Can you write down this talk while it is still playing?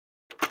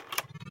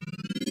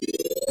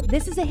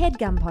This is a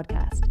HeadGum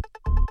podcast.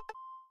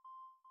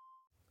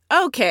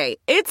 Okay,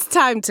 it's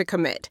time to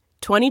commit.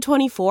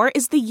 2024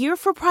 is the year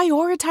for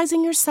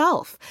prioritizing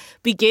yourself.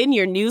 Begin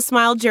your new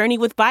smile journey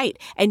with Byte,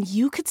 and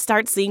you could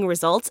start seeing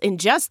results in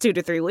just 2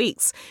 to 3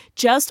 weeks.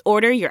 Just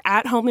order your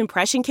at-home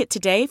impression kit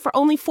today for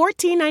only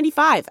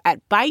 $14.95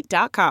 at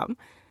Byte.com.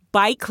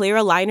 Byte Clear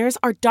aligners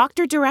are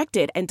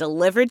doctor-directed and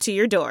delivered to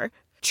your door.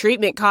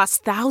 Treatment costs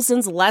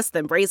thousands less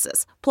than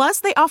braces. Plus,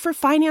 they offer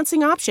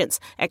financing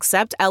options,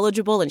 accept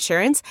eligible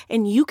insurance,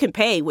 and you can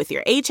pay with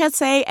your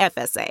HSA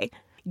FSA.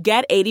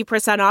 Get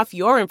 80% off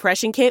your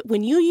impression kit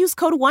when you use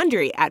code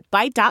WONDERY at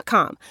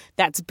Byte.com.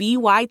 That's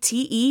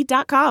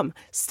BYTE.com.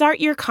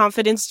 Start your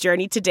confidence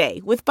journey today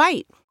with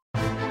Byte.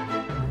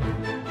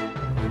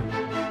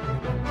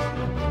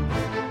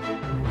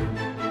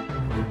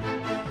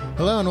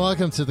 Hello and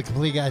welcome to The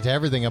Complete Guide to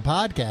Everything, a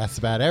podcast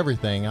about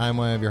everything. I'm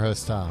one of your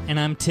hosts, Tom. And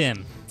I'm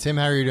Tim. Tim,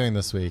 how are you doing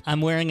this week? I'm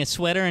wearing a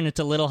sweater and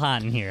it's a little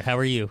hot in here. How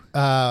are you?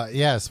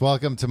 Yes,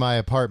 welcome to my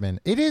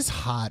apartment. It is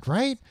hot,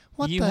 right?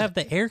 You have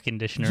the air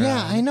conditioner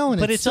Yeah, on. I know, and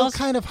but it's still also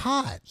kind of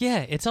hot. Yeah,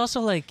 it's also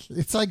like...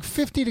 It's like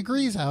 50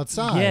 degrees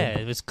outside. Yeah,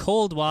 it was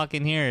cold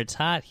walking here. It's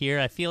hot here.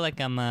 I feel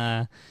like I'm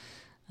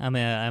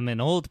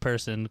an old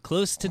person,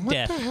 close to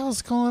death. What the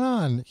hell's going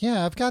on?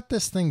 Yeah, I've got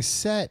this thing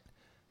set,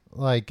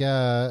 like,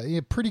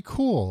 pretty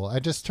cool. I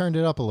just turned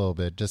it up a little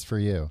bit just for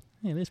you.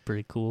 Yeah, it is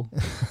pretty cool.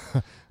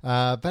 But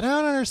I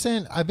don't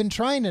understand. I've been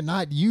trying to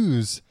not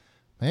use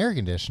my air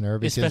conditioner.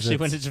 Because especially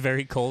when it's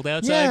very cold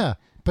outside? Yeah.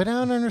 But I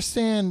don't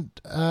understand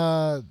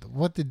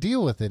what the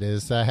deal with it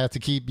is. I have to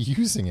keep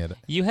using it.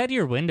 You had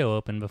your window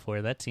open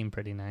before. That seemed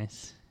pretty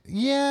nice.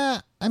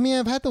 Yeah. I mean,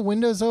 I've had the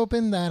windows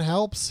open. That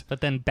helps.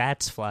 But then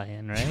bats fly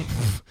in, right?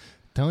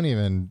 Don't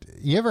even.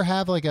 You ever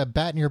have like a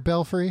bat in your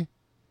belfry?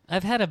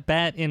 I've had a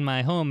bat in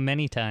my home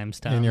many times,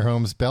 Tom. In your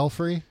home's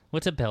belfry?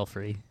 What's a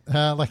belfry?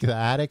 Like the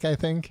attic, I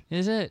think.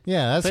 Is it?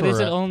 Yeah, that's but where...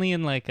 But is it only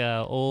in like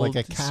old like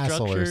a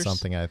castle structures? or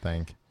something, I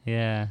think.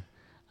 Yeah.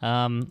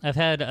 I've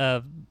had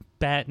a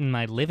bat in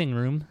my living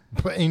room.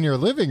 But in your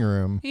living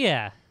room?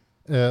 Yeah.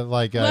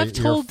 Like I've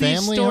told your these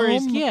family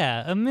stories, home?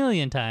 yeah, a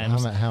million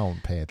times. I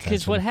don't pay attention.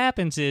 Because what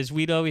happens is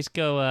we'd always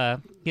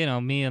go,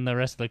 me and the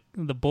rest of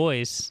the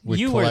boys. We'd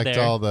you were collect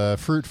there. all the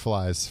fruit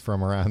flies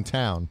from around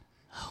town.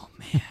 Oh,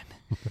 man.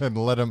 And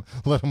let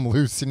them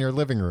loose in your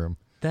living room.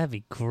 That'd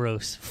be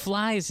gross.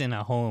 Flies in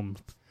a home.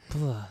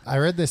 Ugh. I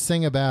read this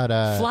thing about...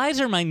 Flies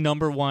are my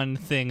number one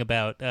thing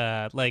about,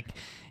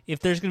 if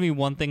there's going to be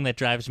one thing that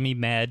drives me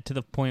mad to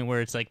the point where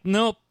it's like,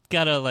 nope,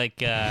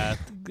 gotta,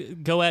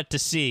 go out to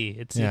sea.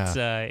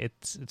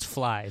 It's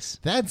flies.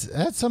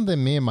 That's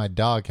something me and my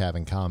dog have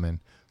in common.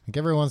 Like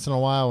every once in a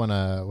while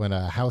when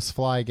a house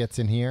fly gets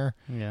in here,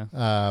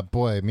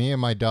 boy, me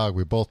and my dog,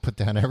 we both put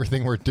down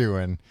everything we're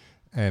doing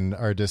and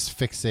are just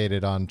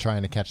fixated on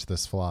trying to catch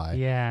this fly.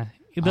 Yeah.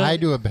 I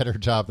do a better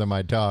job than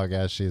my dog,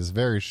 as she is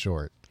very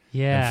short.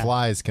 Yeah. And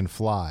flies can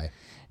fly.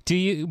 Do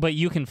you? But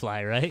you can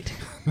fly, right?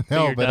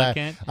 No, but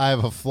I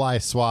have a fly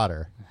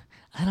swatter.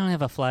 I don't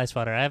have a fly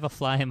swatter. I have a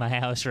fly in my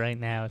house right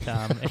now,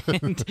 Tom.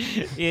 And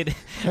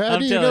How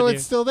do you know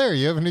it's still there?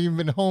 You haven't even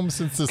been home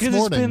since this morning.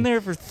 Because it's been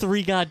there for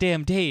 3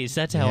 goddamn days.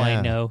 That's how I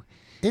know.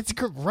 It's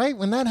right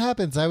when that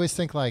happens. I always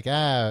think like,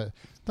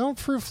 not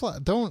fruit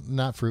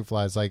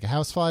flies. Like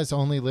house flies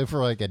only live for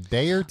like a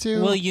day or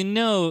two. Well, you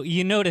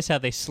notice how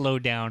they slow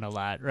down a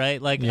lot,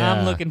 right? Like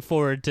I'm looking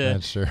forward to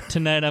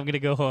tonight. I'm gonna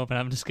go home and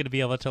I'm just gonna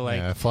be able to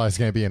like. Fly's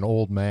gonna be an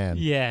old man.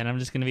 Yeah, and I'm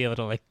just gonna be able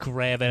to like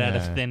grab it out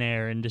of thin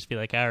air and just be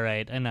like, all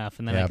right, enough.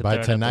 And then I can by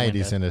throw it tonight out the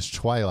he's in his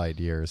twilight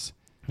years.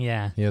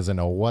 Yeah. He doesn't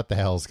know what the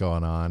hell's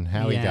going on,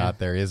 how he got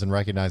there. He doesn't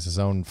recognize his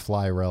own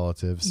fly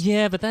relatives.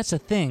 Yeah, but that's the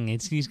thing.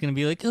 He's going to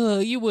be like, oh,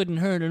 you wouldn't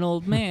hurt an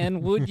old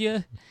man, would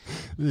you?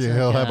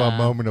 He'll have a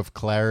moment of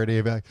clarity.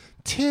 He'll be like,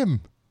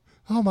 Tim,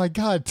 oh my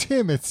God,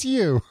 Tim, it's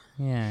you.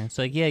 Yeah, it's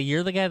like,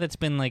 you're the guy that's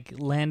been like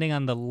landing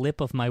on the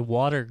lip of my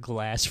water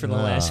glass for the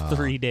last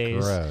 3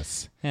 days.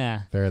 Gross.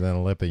 Yeah. Better than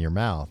a lip in your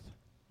mouth.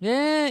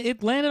 Yeah,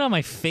 it landed on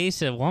my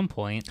face at one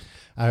point.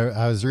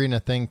 I was reading a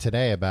thing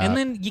today about... And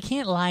then you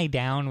can't lie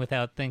down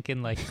without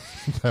thinking, like...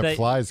 that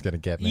fly's going to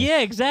get me.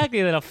 Yeah,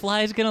 exactly, that a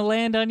fly's going to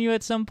land on you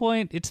at some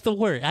point. It's the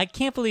worst. I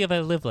can't believe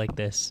I live like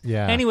this.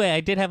 Yeah. Anyway, I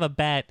did have a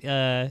bat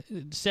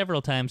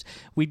several times.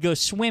 We'd go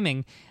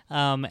swimming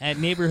at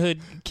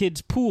neighborhood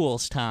kids'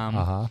 pools,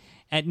 Tom,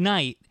 at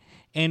night,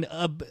 and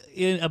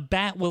a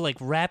bat will, like,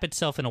 wrap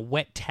itself in a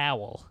wet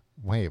towel.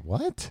 Wait,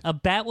 what? A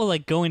bat will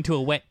like go into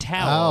a wet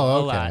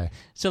towel a lot.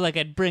 So like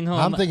I'd bring home.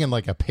 I'm thinking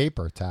like a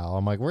paper towel.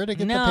 I'm like, where'd I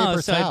get the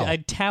paper towel?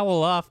 I'd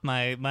towel off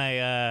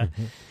my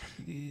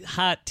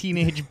hot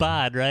teenage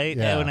bod, right?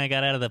 Yeah. When I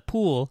got out of the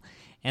pool,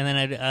 and then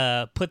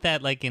I'd put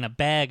that like in a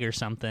bag or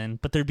something.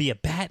 But there'd be a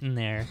bat in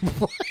there.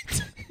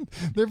 What?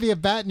 There'd be a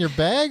bat in your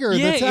bag or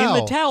the towel? Yeah,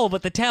 in the towel,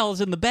 but the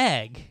towel's in the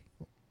bag.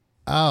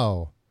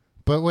 Oh.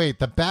 But wait,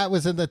 the bat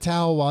was in the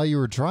towel while you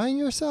were drying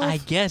yourself? I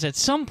guess at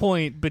some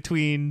point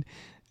between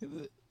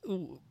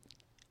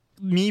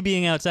me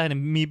being outside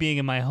and me being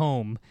in my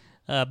home,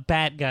 a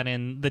bat got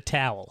in the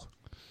towel.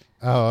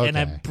 Oh, okay. And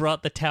I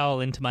brought the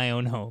towel into my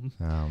own home.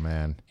 Oh,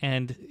 man.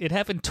 And it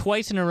happened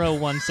twice in a row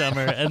one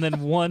summer, and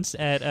then once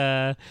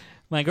at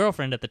my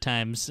girlfriend at the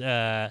time's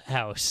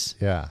house.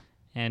 Yeah.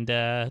 And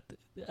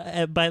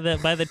by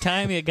the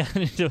time it got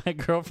into my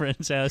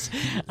girlfriend's house,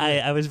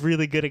 I was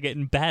really good at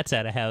getting bats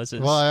out of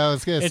houses. Well, I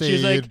was going to say,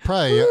 you'd like,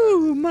 probably...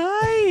 Ooh,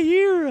 my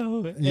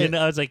hero. Yeah. And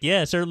I was like,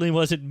 yeah, it certainly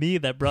wasn't me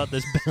that brought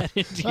this bat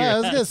into your I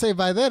was house. going to say,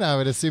 by then, I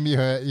would assume you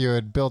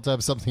had built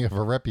up something of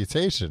a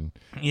reputation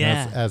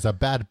as a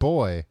bad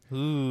boy.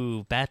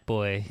 Ooh, Bat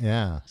Boy.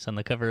 Yeah. It's on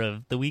the cover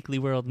of the Weekly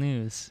World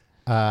News.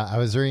 I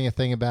was reading a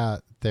thing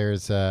about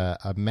there's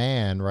a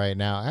man right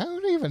now. I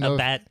don't even know. A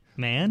bat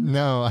man?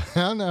 No, I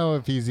don't know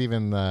if he's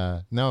even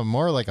no,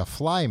 more like a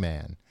fly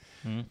man.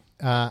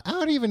 I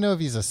don't even know if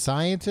he's a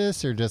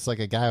scientist or just like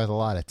a guy with a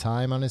lot of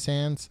time on his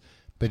hands.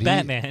 But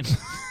Batman.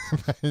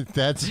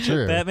 That's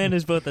true. Batman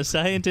is both a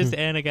scientist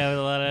and a guy with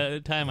a lot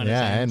of time on his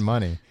hands. Yeah, and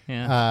money.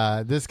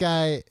 Yeah. This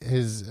guy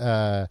is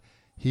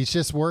he's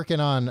just working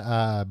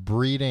on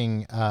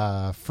breeding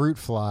fruit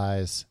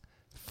flies.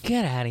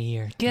 Get out of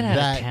here. Get out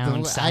of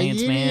town,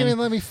 science you man. You didn't even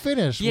let me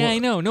finish. Yeah, I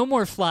know. No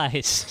more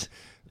flies.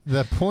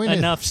 The point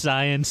Enough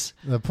science.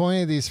 The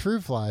point of these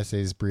fruit flies that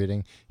he's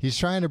breeding, he's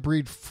trying to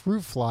breed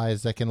fruit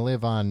flies that can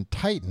live on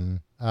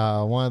Titan,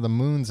 one of the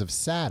moons of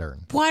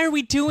Saturn. Why are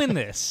we doing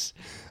this?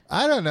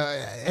 I don't know.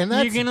 And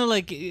that's, you're gonna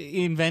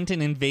invent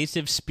an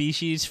invasive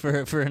species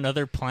for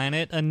another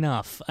planet?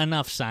 Enough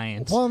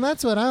science. Well, and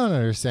that's what I don't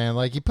understand.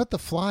 Like, you put the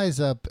flies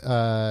up,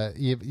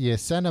 you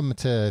send them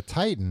to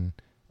Titan.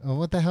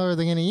 What the hell are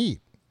they going to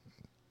eat?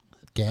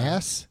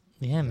 Gas?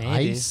 Yeah,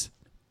 maybe. Ice?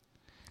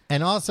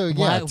 And also,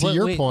 to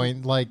your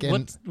point, like,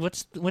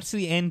 what's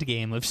the end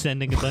game of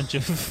sending a bunch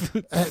of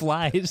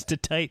flies to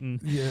Titan?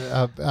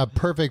 Yeah, a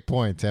perfect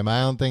point, Tim. I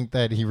don't think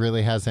that he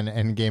really has an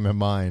end game in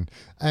mind.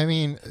 I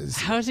mean,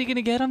 how is he going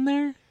to get them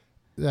there?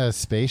 A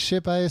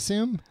spaceship, I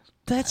assume.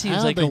 That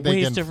seems like a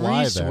waste of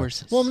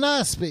resources. There.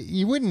 Well,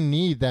 you wouldn't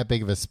need that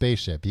big of a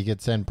spaceship. You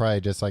could send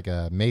probably just like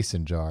a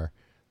mason jar.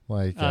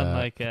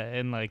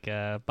 In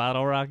a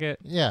bottle rocket?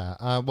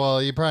 Yeah.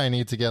 Well, you probably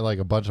need to get like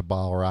a bunch of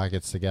bottle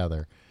rockets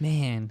together.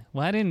 Man,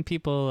 why didn't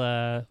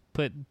people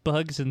put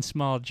bugs in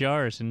small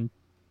jars and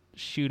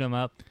shoot them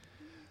up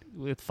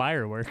with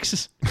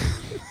fireworks?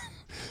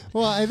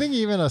 Well, I think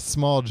even a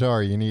small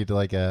jar, you need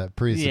like a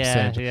pretty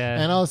substantial. Yeah.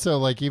 And also,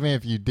 like, even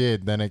if you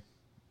did, then it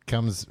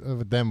comes.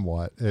 Then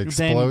what? It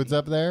explodes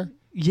up there.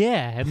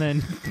 Yeah, and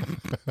then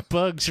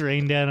bugs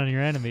rain down on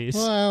your enemies.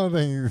 Well, I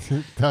don't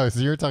think... No, so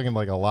you're talking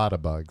like a lot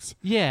of bugs.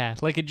 Yeah,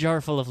 like a jar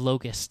full of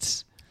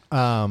locusts.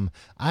 I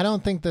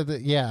don't think that...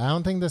 I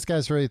don't think this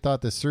guy's really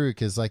thought this through,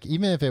 because, like,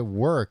 even if it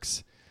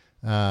works,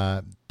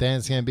 then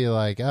it's going to be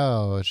like,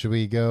 oh, should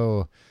we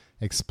go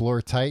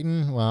explore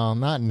Titan? Well,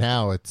 not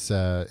now. It's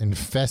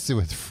infested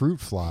with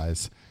fruit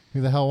flies. Who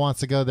the hell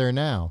wants to go there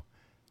now?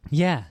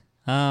 Yeah.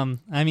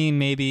 I mean,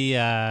 maybe...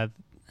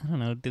 I don't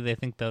know. Do they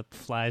think the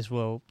flies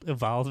will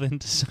evolve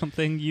into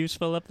something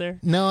useful up there?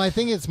 No, I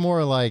think it's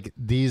more like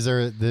this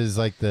is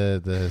like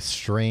the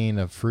strain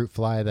of fruit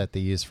fly that they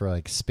use for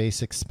like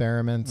space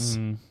experiments.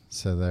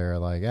 So they're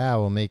like,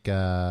 we'll make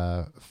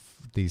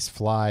these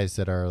flies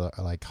that are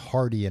like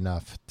hardy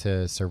enough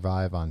to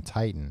survive on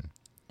Titan.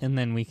 And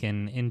then we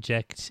can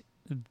inject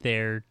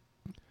their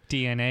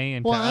DNA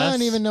into us. Well, I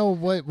don't even know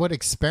what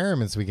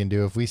experiments we can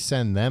do if we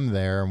send them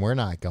there and we're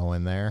not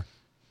going there.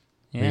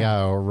 Yeah. We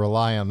gotta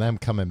rely on them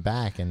coming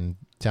back and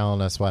telling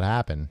us what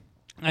happened.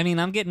 I mean,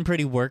 I'm getting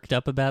pretty worked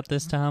up about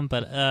this, Tom,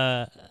 but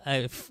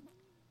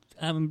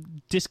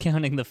I'm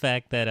discounting the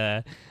fact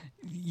that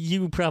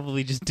you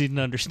probably just didn't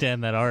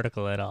understand that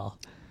article at all.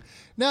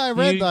 No, I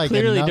read you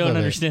clearly don't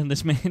understand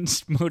this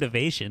man's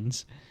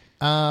motivations.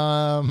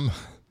 No,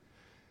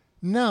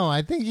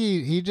 I think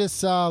he just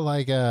saw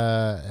like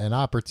an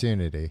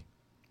opportunity.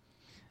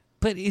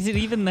 But is it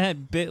even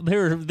that big?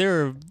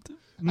 There are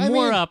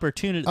more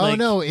opportunity. Oh,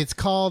 no, it's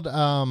called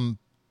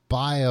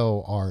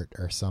bio art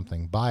or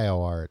something.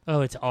 Bio art.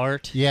 Oh, it's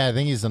art? Yeah, I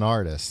think he's an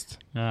artist.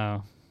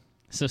 Oh.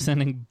 So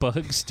sending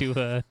bugs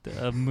to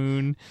a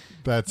moon.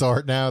 That's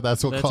art now?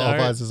 That's what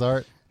qualifies as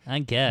art? I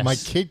guess. My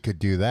kid could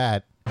do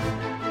that.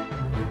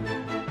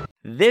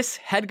 This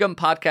HeadGum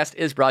podcast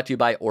is brought to you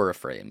by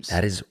Auriframes.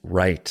 That is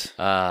right.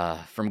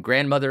 From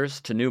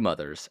grandmothers to new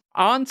mothers,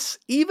 aunts,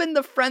 even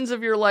the friends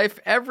of your life,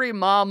 every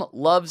mom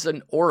loves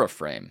an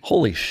Auriframe.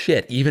 Holy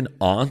shit, even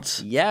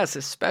aunts? Yes,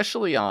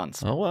 especially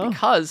aunts. Oh, wow.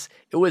 Because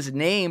it was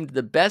named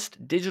the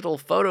best digital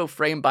photo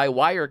frame by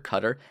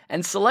Wirecutter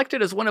and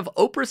selected as one of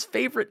Oprah's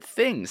favorite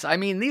things. I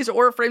mean, these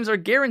Auriframes are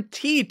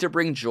guaranteed to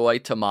bring joy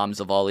to moms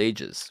of all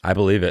ages. I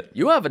believe it.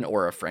 You have an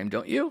Auriframe,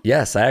 don't you?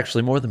 Yes, I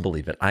actually more than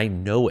believe it. I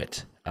know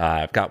it.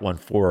 I've got one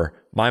for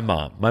my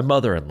mom, my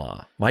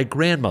mother-in-law, my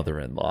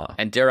grandmother-in-law.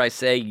 And dare I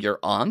say, your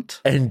aunt?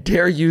 And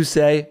dare you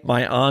say,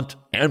 my aunt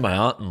and my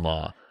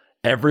aunt-in-law.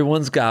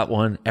 Everyone's got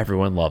one.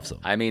 Everyone loves them.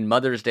 I mean,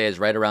 Mother's Day is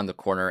right around the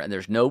corner, and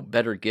there's no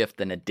better gift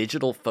than a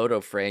digital photo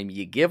frame.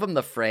 You give them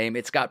the frame.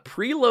 It's got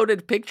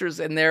preloaded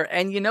pictures in there,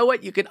 and you know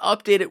what? You can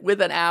update it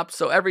with an app,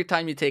 so every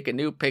time you take a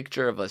new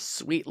picture of a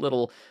sweet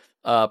little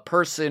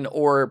person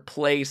or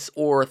place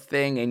or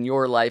thing in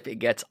your life, it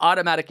gets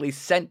automatically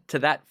sent to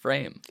that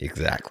frame.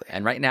 Exactly.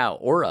 And right now,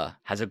 Aura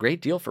has a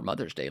great deal for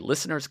Mother's Day.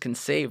 Listeners can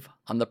save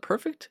on the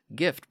perfect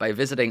gift by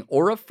visiting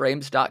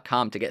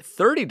auraframes.com to get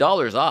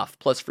 $30 off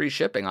plus free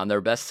shipping on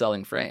their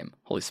best-selling frame.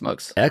 Holy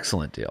smokes.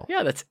 Excellent deal.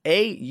 Yeah, that's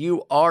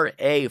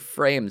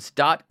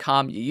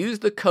auraframes.com. You use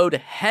the code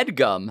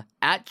HEADGUM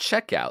at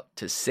checkout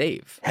to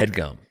save.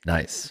 Headgum.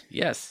 Nice.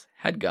 Yes,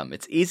 HEADGUM.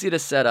 It's easy to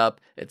set up.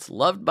 It's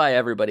loved by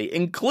everybody,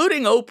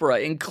 including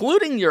Oprah,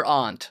 including your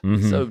aunt.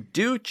 So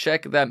do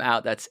check them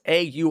out. That's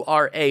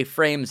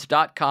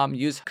auraframes.com.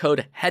 Use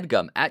code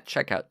HEADGUM at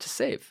checkout to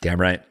save.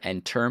 Damn right.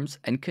 And terms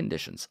and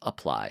conditions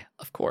apply,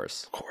 of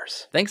course. Of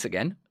course. Thanks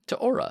again to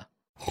Aura.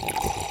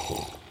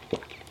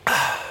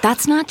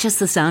 That's not just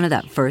the sound of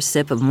that first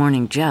sip of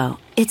Morning Joe.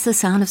 It's the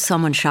sound of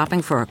someone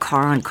shopping for a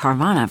car on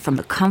Carvana from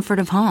the comfort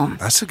of home.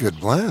 That's a good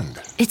blend.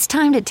 It's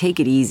time to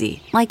take it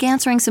easy, like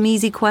answering some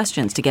easy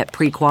questions to get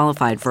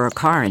pre-qualified for a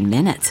car in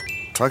minutes.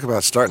 Talk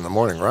about starting the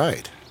morning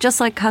right. Just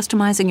like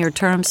customizing your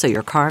terms so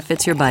your car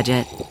fits your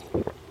budget.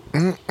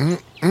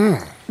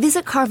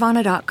 Visit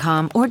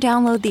Carvana.com or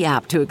download the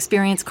app to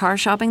experience car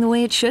shopping the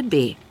way it should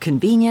be.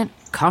 Convenient,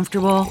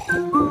 comfortable.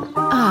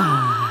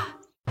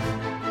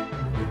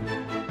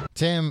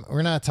 Tim,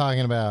 we're not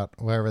talking about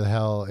whatever the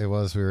hell it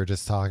was we were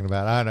just talking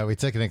about. I don't know. We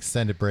took an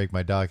extended break.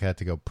 My dog had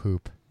to go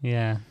poop.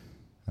 Yeah.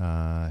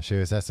 She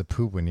always has to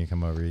poop when you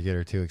come over. You get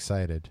her too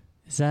excited.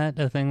 Is that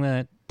a thing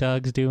that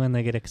dogs do when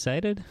they get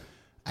excited?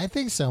 I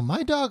think so.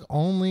 My dog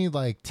only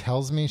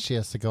tells me she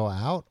has to go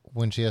out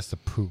when she has to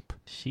poop.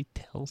 She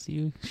tells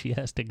you she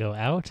has to go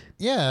out?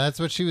 Yeah, that's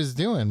what she was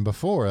doing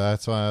before.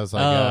 That's why I was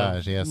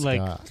like, she has to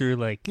go out. Through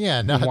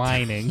not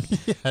whining.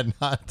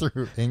 Not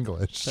through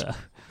English.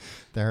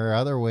 There are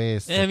other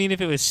ways. I mean,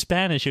 if it was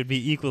Spanish, it would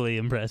be equally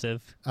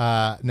impressive.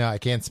 No, I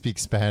can't speak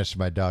Spanish to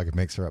my dog. It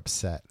makes her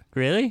upset.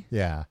 Really?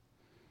 Yeah.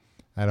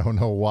 I don't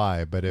know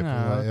why, but if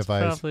it's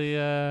I probably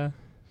a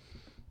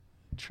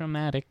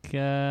traumatic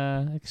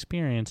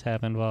experience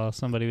happened while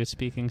somebody was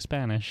speaking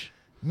Spanish.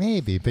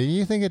 Maybe, but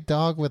you think a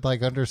dog would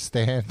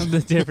understand the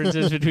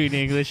differences between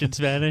English and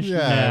Spanish?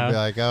 Yeah, I'd be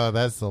like, oh,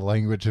 that's the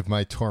language of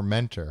my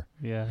tormentor.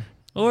 Yeah.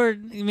 Or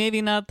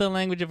maybe not the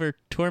language of her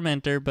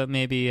tormentor, but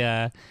maybe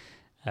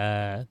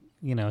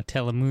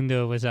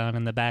Telemundo was on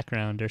in the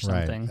background or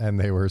something. Right.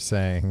 And they were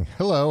saying,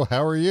 hello,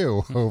 how are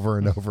you? Over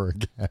and over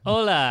again.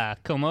 Hola,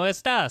 ¿cómo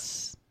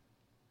estás?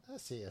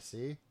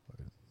 Así.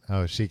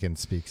 Oh, she can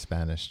speak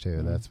Spanish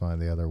too. That's one of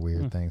the other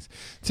weird things.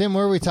 Tim, what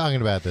are we talking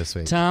about this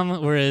week?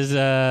 Tom, there's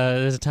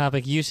a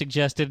topic you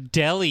suggested,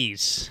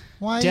 delis.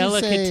 Why do you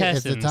say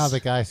it's a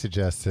topic I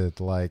suggested?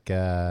 So if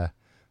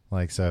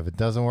it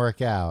doesn't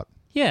work out.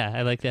 Yeah,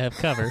 I like to have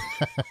cover.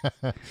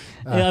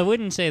 I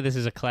wouldn't say this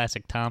is a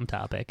classic Tom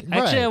topic.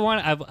 Right.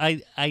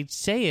 Actually, I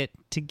say it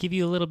to give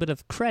you a little bit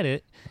of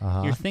credit.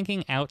 You're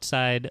thinking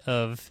outside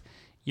of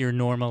your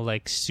normal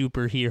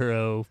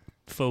superhero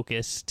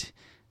focused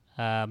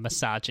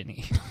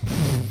misogyny.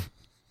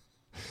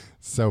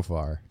 So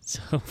far.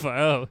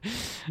 Oh,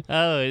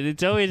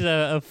 it's always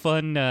a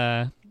fun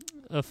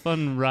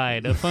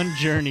ride, a fun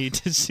journey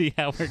to see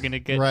how we're gonna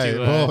get right. to.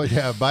 Well,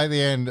 yeah. By the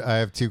end, I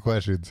have two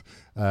questions.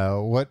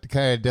 What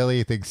kind of deli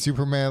you think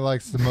Superman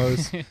likes the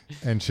most,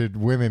 and should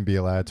women be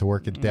allowed to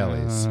work at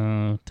delis?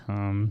 Oh,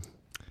 Tom.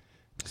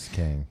 Just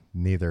kidding.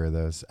 Neither of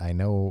those. I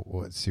know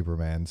what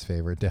Superman's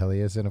favorite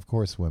deli is, and of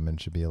course women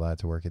should be allowed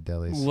to work at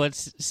delis.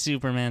 What's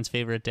Superman's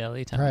favorite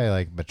deli, Tom? Probably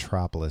like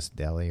Metropolis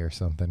Deli or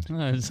something.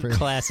 Oh, it's a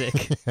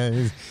classic.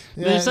 Yeah.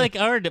 There's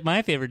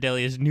my favorite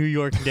deli is New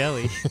York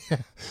Deli.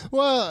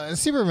 Well,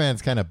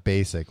 Superman's kind of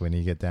basic when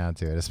you get down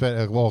to it.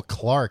 Especially,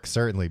 Clark's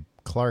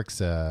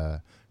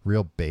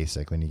real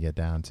basic when you get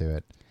down to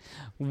it.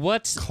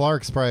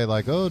 Clark's probably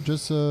like, oh,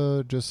 just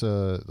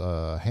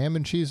a ham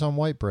and cheese on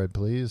white bread,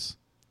 please.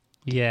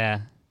 Yeah.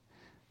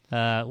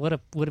 What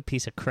a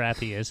piece of crap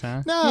he is,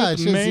 huh? No,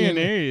 it's just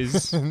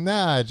mayonnaise.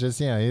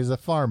 He's a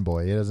farm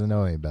boy. He doesn't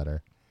know any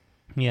better.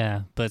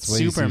 Yeah, but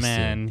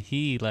Superman,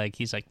 he's like,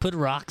 put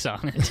rocks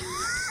on it.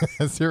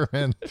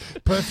 Superman,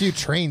 put a few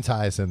train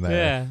ties in there.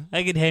 Yeah,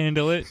 I could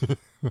handle it.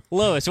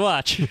 Lois,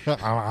 watch.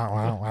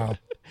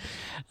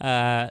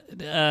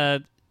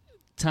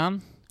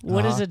 Tom,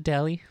 what is a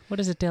deli? What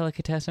is a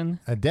delicatessen?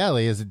 A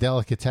deli is a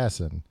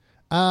delicatessen.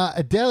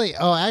 A deli.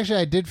 Oh,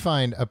 actually, I did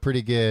find a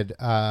pretty good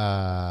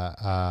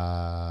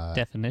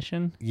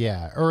definition.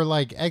 Yeah, or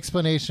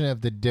explanation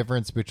of the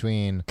difference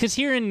between. Because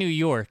here in New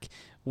York,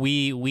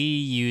 we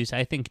use,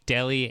 I think,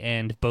 deli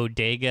and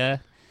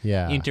bodega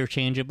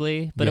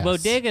interchangeably, but a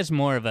bodega is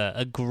more of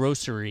a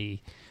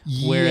grocery.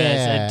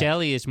 Whereas a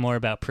deli is more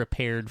about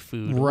prepared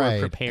food, right?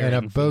 Or preparing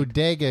and a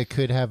bodega food.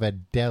 Could have a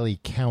deli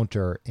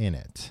counter in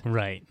it,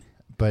 right?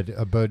 But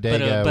a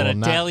bodega, but a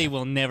deli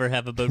will never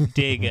have a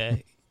bodega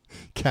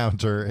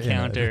counter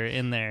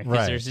in there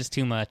because there's just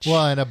too much.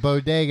 Well, and a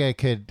bodega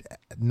could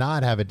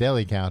not have a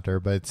deli counter,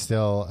 but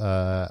still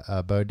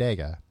a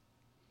bodega.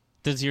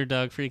 Does your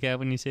dog freak out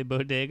when you say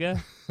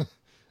bodega?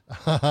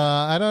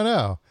 I don't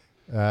know.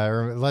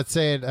 Let's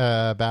say it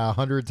about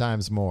 100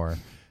 times more.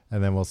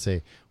 and then we'll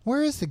see.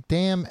 Where is the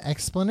damn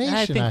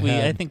explanation?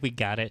 I think we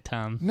got it,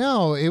 Tom.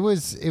 No, it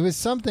was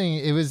something.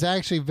 It was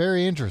actually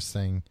very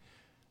interesting.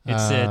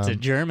 It's a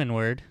German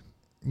word.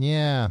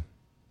 Yeah.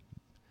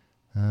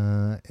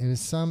 It was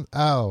some.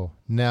 Oh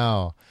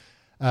no.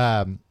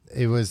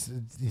 It was.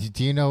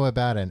 Do you know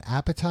about an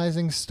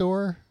appetizing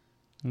store?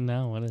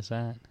 No. What is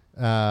that?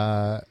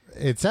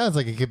 It sounds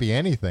like it could be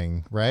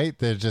anything, right?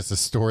 There's just a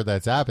store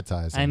that's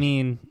appetizing. I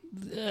mean,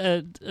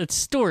 a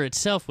store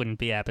itself wouldn't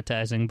be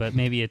appetizing, but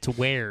maybe its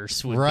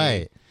wares would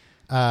right.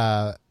 be.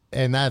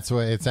 And that's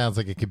what it sounds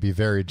like. It could be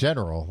very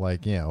general,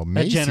 like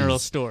Macy's. A general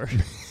store.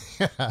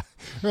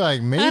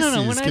 Like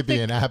Macy's could be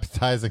an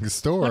appetizing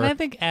store. When I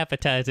think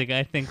appetizing,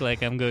 I think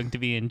like I'm going to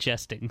be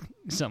ingesting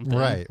something.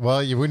 Right.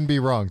 Well, you wouldn't be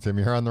wrong, Tim.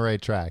 You're on the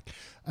right track.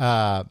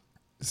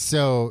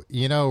 So,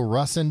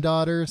 Russ and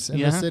Daughters in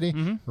the city?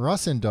 Mm-hmm.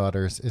 Russ and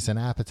Daughters is an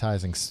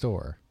appetizing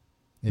store.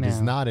 It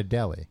is not a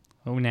deli.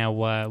 Oh, now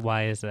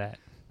why is that?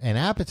 An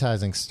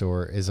appetizing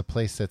store is a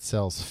place that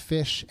sells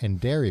fish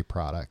and dairy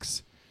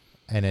products.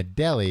 And a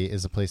deli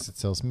is a place that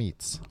sells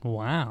meats.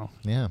 Wow.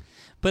 Yeah.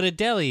 But a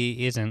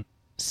deli isn't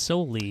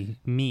solely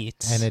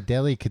meats. And a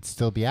deli could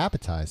still be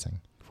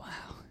appetizing.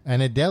 Wow.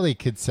 And a deli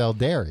could sell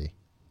dairy.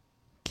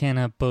 Can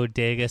a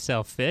bodega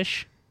sell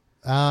fish?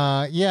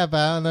 Yeah, but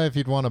I don't know if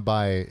you'd want to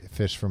buy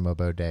fish from a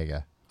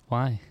bodega.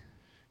 Why?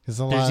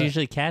 There's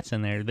usually cats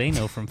in there. They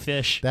know from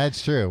fish.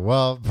 That's true.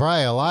 Well,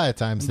 probably a lot of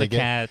times the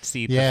cats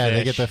eat the fish. Yeah,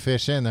 they get the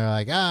fish in. They're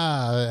like,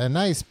 a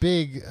nice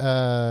big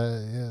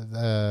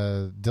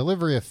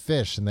delivery of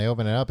fish, and they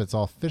open it up. It's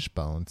all fish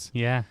bones.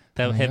 Yeah,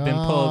 that had been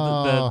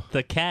pulled.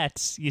 The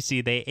cats, you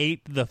see, they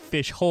ate the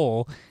fish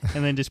whole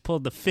and then just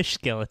pulled the fish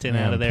skeleton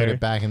out of there. Put it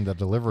back in the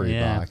delivery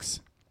box.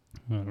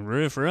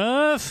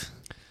 Ruff.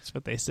 That's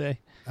what they say.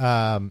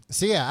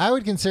 So yeah, I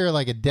would consider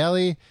like a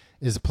deli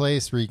is a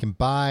place where you can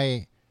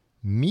buy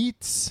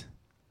meats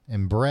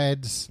and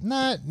breads.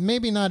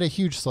 Maybe not a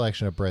huge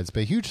selection of breads, but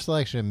a huge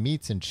selection of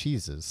meats and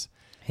cheeses.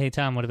 Hey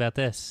Tom, what about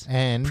this?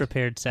 And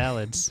prepared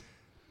salads.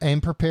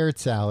 And prepared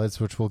salads,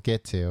 which we'll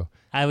get to.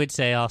 I would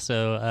say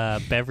also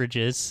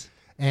beverages.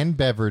 And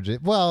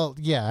beverages. Well,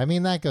 yeah, I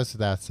mean, that goes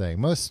without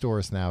saying. Most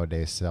stores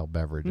nowadays sell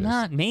beverages.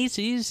 Not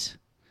Macy's.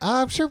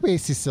 I'm sure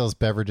Macy's sells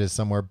beverages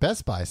somewhere.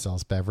 Best Buy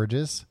sells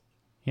beverages.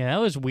 Yeah,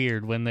 that was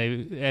weird when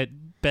they, at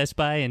Best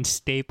Buy and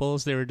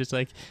Staples, they were just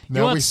like,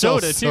 you want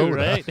soda too,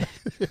 right?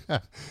 Yeah.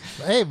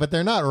 Hey, but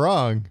they're not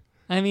wrong.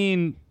 I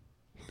mean,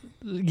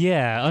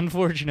 yeah,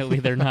 unfortunately,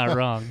 they're not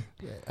wrong.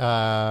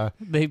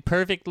 They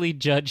perfectly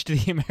judged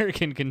the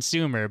American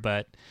consumer,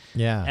 but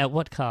at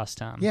what cost,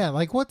 Tom? Yeah,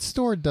 like what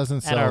store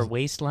doesn't sell... At our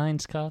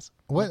waistlines cost?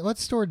 What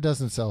store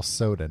doesn't sell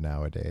soda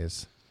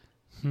nowadays?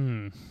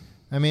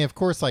 I mean, of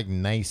course, like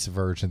nice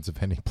versions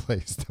of any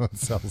place don't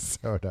sell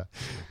soda.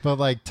 But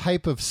like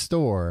type of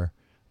store,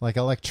 like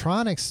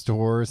electronics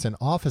stores and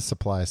office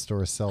supply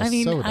stores sell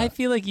soda. I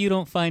feel like you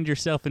don't find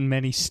yourself in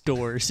many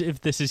stores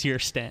if this is your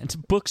stance.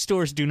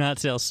 Bookstores do not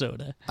sell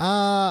soda.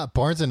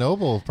 Barnes &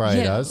 Noble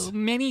probably does.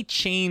 Many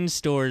chain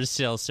stores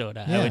sell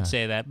soda, I would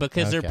say that,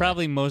 because they're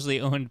probably mostly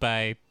owned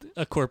by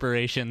a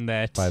corporation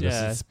that... By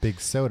this big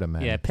soda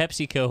man. Yeah,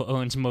 PepsiCo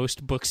owns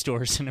most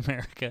bookstores in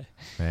America.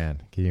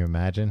 Man, can you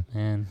imagine?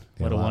 Man,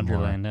 what a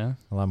wonderland, huh?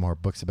 A lot more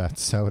books about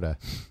soda.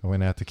 I'm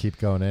going to have to keep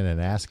going in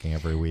and asking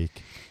every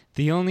week.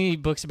 The only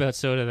books about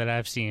soda that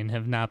I've seen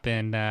have not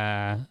been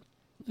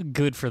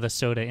good for the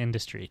soda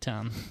industry,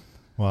 Tom.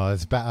 Well,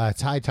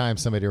 it's high time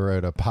somebody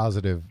wrote a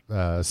positive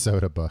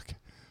soda book.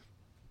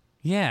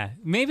 Yeah,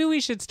 maybe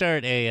we should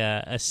start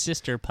a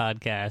sister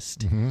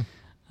podcast.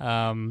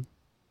 Mm-hmm.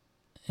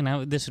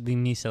 And this would be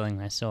me selling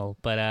my soul,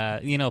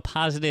 but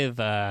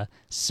positive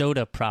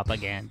soda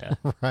propaganda.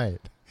 Right.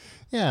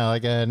 Yeah,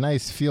 like a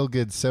nice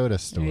feel-good soda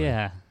story.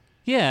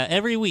 Yeah.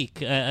 Every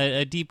week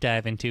a deep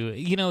dive into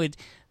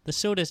the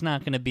soda's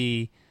not going to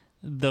be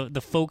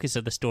the focus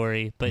of the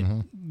story, but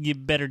you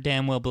better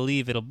damn well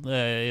believe it'll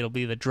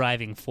be the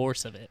driving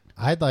force of it.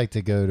 I'd like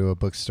to go to a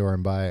bookstore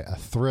and buy a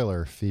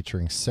thriller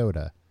featuring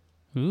soda.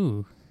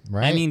 Ooh.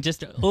 Right? I mean,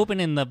 just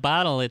opening the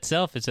bottle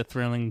itself is a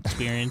thrilling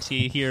experience.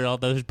 You hear all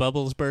those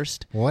bubbles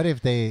burst. What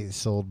if they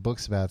sold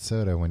books about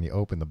soda when you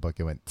open the book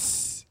it went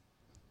tss?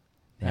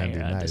 That'd be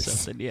nice.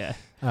 Something, yeah.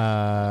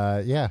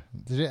 Yeah.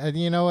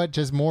 You know what?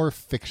 Just more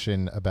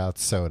fiction about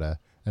soda.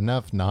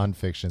 Enough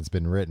nonfiction's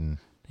been written.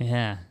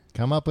 Yeah.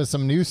 Come up with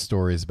some news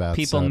stories about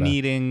people soda.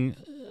 meeting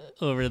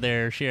over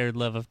their shared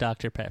love of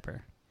Dr.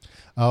 Pepper.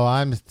 Oh,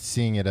 I'm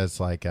seeing it as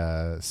like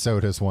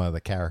soda's one of the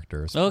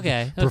characters.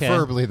 Okay.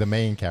 Preferably the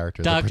main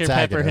character. Dr.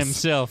 Pepper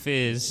himself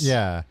is.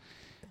 Yeah.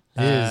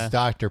 Is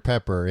Dr.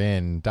 Pepper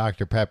in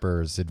Dr.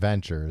 Pepper's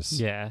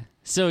Adventures. Yeah.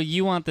 So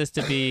you want this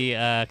to be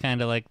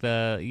kind of like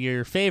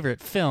your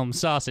favorite film,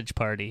 Sausage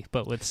Party,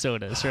 but with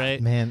sodas,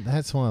 right? Man,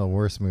 that's one of the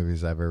worst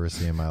movies I've ever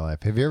seen in my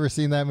life. Have you ever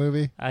seen that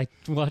movie? I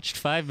watched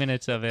 5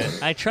 minutes of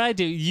it. I tried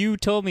to. You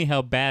told me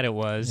how bad it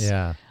was.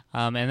 Yeah.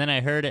 And then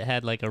I heard it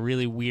had like a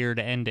really weird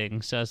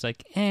ending. So I was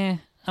like, I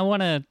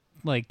want to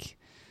like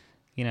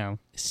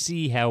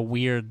see how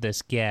weird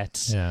this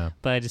gets. Yeah.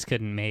 But I just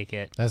couldn't make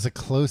it. That's the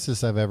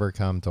closest I've ever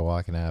come to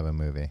walking out of a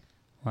movie.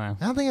 Wow.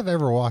 I don't think I've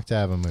ever walked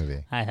out of a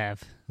movie. I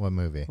have. What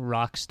movie?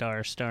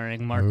 Rockstar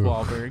starring Mark Ooh.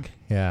 Wahlberg.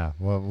 Yeah.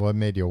 What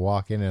made you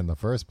walk in the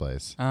first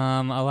place?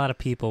 A lot of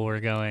people were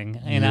going.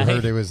 And I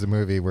heard it was the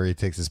movie where he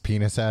takes his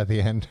penis out at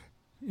the end.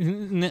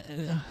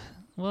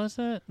 Was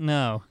it?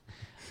 No.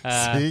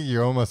 See,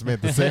 you almost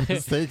made the same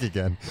mistake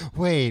again.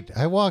 Wait,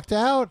 I walked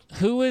out?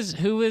 Who was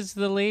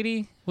the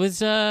lady? Was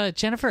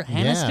Jennifer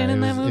Aniston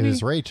in that movie? It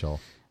was Rachel.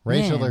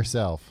 Rachel Man.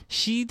 herself.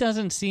 She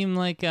doesn't seem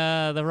like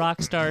the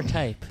rock star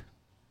type.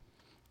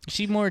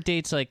 She more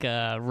dates like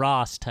a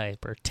Ross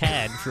type or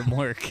Tad from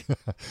work.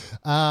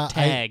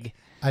 Tag.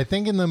 I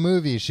think in the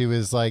movie she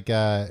was like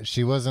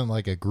she wasn't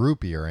like a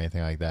groupie or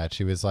anything like that.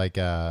 She was like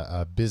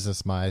a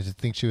business mind. I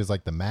think she was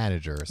like the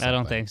manager or something. I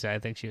don't think so. I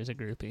think she was a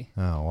groupie.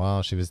 Oh,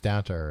 well, she was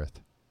down to earth.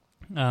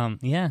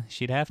 Yeah,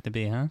 she'd have to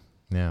be, huh?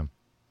 Yeah.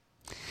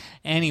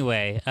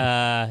 Anyway,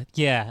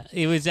 yeah,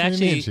 it was What do you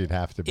actually mean she'd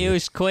have to be? It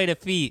was quite a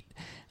feat.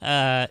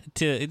 To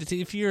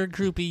if you're a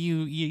groupie,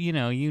 you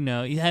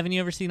know. Haven't you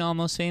ever seen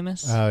Almost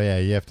Famous? Oh yeah,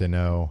 you have to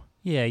know.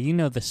 Yeah, you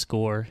know the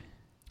score.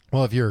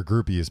 Well, if you're a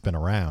groupie who's been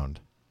around.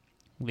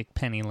 Like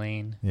Penny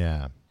Lane.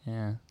 Yeah.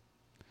 Yeah.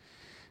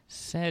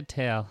 Sad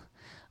tale.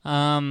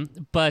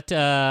 But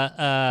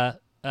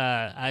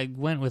I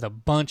went with a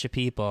bunch of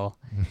people,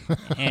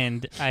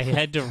 and I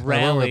had to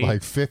rally. I went with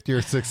like 50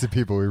 or 60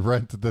 people. We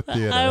rented the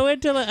theater. I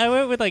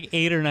went with like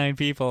 8 or 9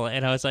 people,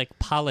 and I was like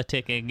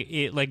politicking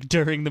it like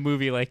during the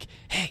movie. Like,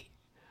 hey,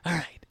 all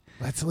right,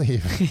 let's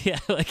leave. Yeah,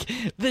 like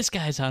this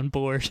guy's on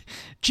board,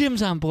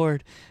 Jim's on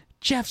board,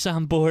 Jeff's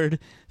on board,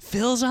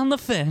 Phil's on the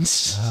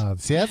fence. Oh,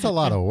 see, that's a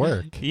lot of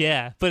work.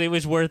 Yeah, but it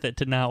was worth it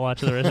to not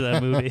watch the rest of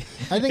that movie.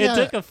 I think it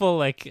took a full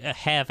like a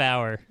half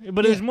hour,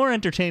 but it was more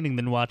entertaining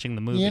than watching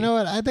the movie. You know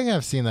what? I think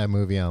I've seen that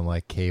movie on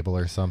like cable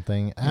or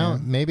something.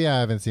 Maybe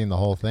I haven't seen the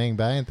whole thing,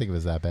 but I didn't think it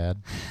was that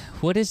bad.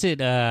 What is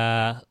it?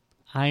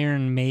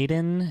 Iron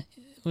Maiden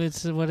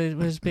was what it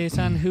was based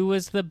on. Who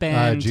was the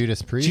band?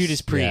 Judas Priest.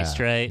 Judas Priest,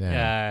 yeah, right?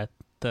 Yeah.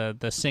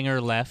 The singer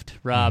left,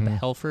 Rob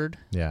Halford.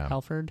 Yeah.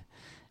 Halford.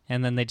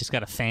 And then they just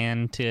got a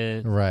fan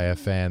to... Right, a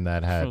fan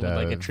that had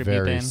like a tribute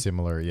very band.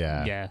 similar,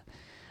 yeah.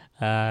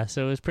 Yeah.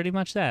 So it was pretty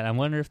much that. I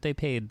wonder if they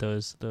paid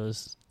those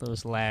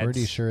lads.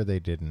 Pretty sure they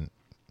didn't.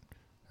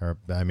 Or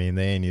I mean,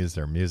 they ain't used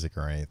their music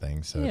or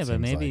anything. So yeah, it but seems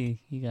maybe like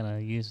you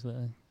gotta use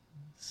the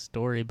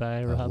story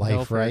by Rob life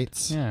Halford.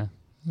 rights. Yeah.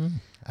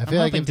 I feel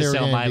like if they were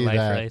sell my going to do life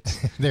that,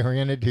 rights. if they were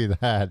going to do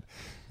that,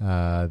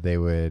 they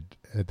would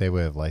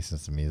have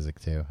licensed the music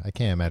too. I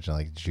can't imagine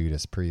like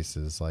Judas Priest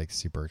is like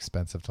super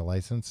expensive to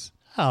license.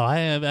 Oh,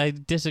 I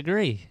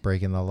disagree.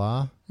 Breaking the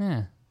law.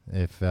 Yeah.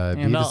 If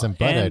Beavis and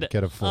Butthead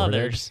could afford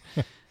others.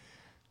 it.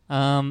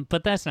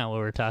 But that's not what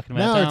we're talking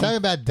about. No, Tom. we're talking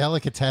about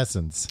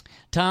delicatessens.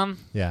 Tom,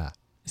 Yeah.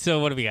 so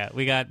what do we got?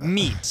 We got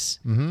meats.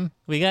 Mm-hmm.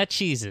 We got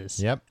cheeses.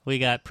 Yep. We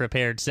got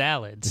prepared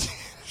salads.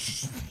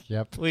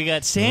 Yep. We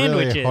got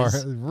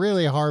sandwiches.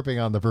 Really harping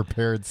on the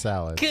prepared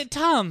salad.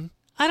 Tom,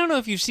 I don't know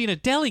if you've seen a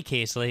deli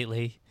case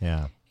lately.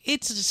 Yeah.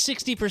 It's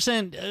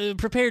 60%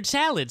 prepared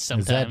salads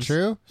sometimes. Is that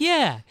true?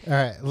 Yeah. All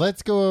right,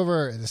 let's go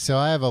over. So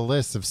I have a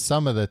list of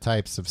some of the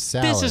types of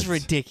salads. This is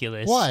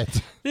ridiculous. What?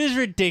 This is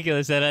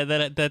ridiculous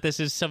that this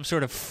is some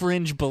sort of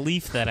fringe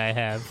belief that I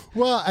have.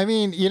 Well, I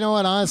mean, you know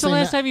what? When's the Honestly,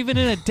 last time you've been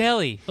in a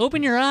deli?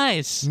 Open your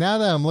eyes. now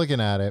that I'm looking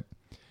at it,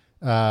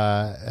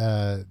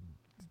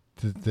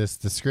 this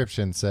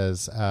description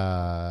says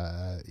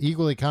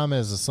equally common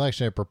is a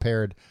selection of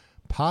prepared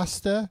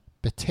pasta,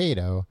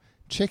 potato,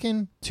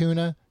 chicken,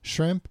 tuna,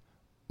 shrimp,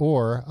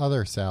 or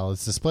other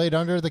salads displayed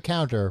under the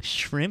counter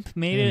Shrimp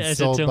made it and as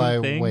sold its own by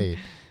thing. weight.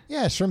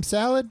 Yeah, shrimp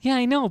salad. Yeah,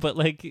 I know, but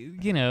like,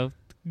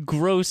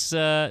 gross,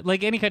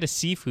 like any kind of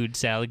seafood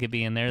salad could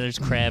be in there. There's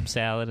crab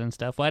salad and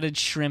stuff. Why did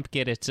shrimp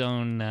get its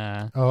own?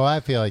 Oh, I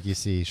feel like you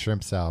see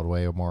shrimp salad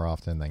way more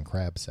often than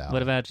crab salad.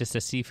 What about just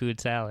a seafood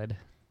salad?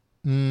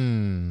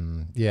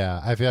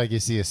 Yeah, I feel like you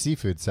see a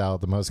seafood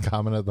salad the most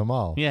common of them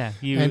all. Yeah,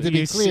 and to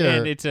be clear,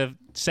 and it's a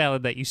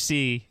salad that you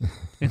see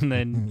and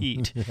then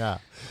eat. Yeah.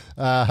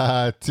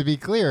 To be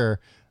clear,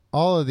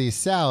 all of these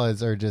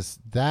salads are just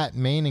that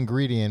main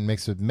ingredient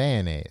mixed with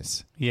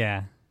mayonnaise.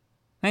 Yeah.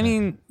 I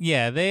mean,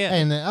 yeah, they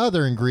and the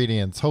other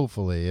ingredients,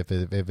 hopefully, if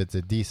it's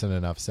a decent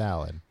enough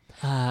salad.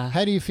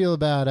 How do you feel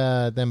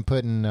about them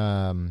putting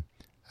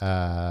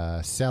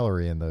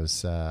celery in those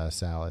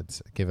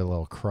salads? Give it a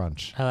little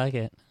crunch. I like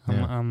it.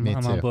 I'm me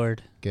on too.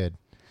 board. Good.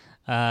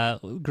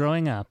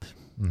 Growing up,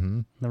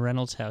 Mm-hmm. the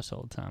Reynolds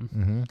household, Tom,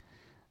 Mm-hmm.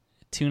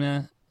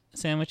 tuna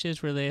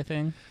sandwiches, were they a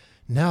thing?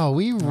 No,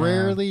 we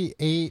rarely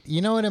ate.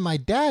 You know what? And my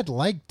dad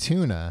liked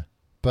tuna,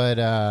 but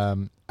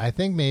I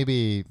think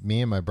maybe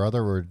me and my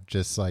brother were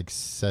just like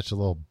such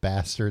little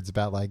bastards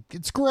about like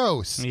it's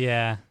gross.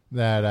 Yeah.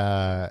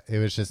 That it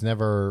was just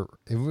never.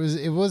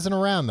 It wasn't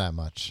around that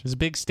much. It was a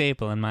big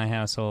staple in my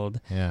household.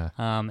 Yeah.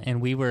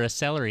 And we were a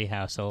celery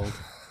household.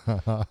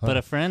 But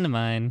a friend of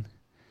mine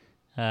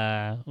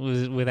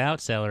was without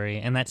celery,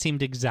 and that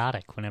seemed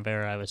exotic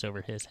whenever I was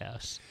over his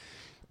house.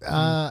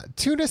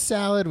 Tuna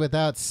salad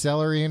without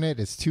celery in it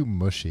is too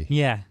mushy.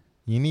 Yeah.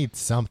 You need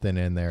something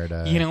in there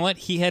to... You know what?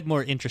 He had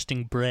more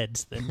interesting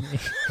breads than me.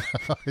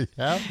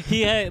 Yeah?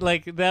 He had,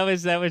 like, that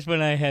was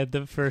when I had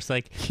the first,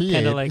 like,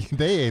 kind of like...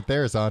 They ate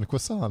theirs on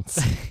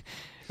croissants.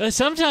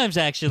 Sometimes,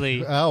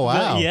 actually. Oh,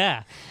 wow. But,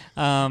 yeah.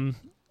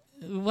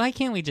 Why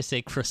can't we just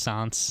say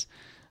croissants?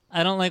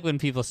 I don't like when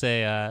people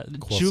say...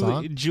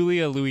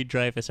 Julia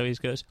Louis-Dreyfus always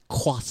goes,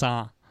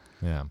 croissant.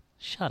 Yeah.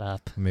 Shut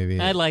up. Maybe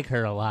I like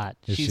her a lot.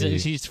 She's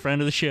a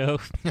friend of the show.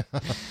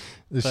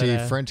 Is she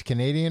French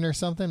Canadian or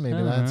something?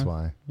 Maybe that's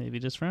why. Maybe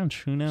just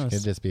French. Who knows? She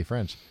could just be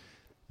French.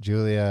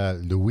 Julia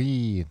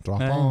Louis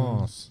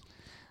Dreyfus.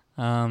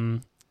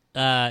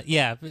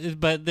 Yeah,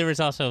 but there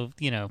was also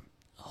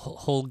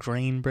whole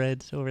grain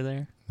breads over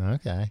there.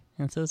 Okay.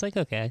 And so it's like,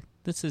 okay,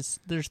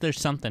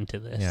 there's something to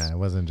this. Yeah, it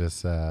wasn't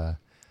just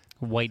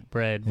white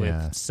bread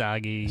with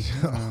soggy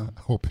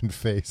open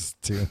face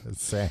tuna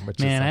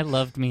sandwiches. Man, I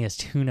loved me as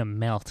tuna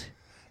melt.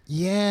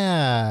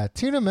 Yeah,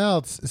 tuna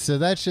melts. So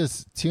that's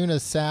just tuna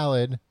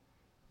salad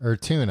or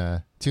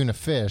tuna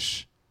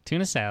fish.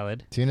 Tuna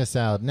salad. Tuna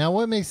salad. Now,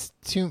 what's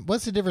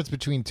the difference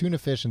between tuna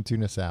fish and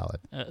tuna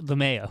salad? The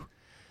mayo.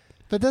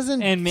 But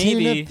doesn't and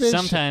maybe tuna fish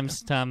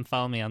sometimes, Tom,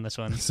 follow me on this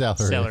one.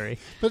 Celery.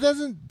 But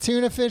doesn't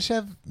tuna fish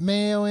have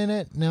mayo in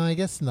it? No, I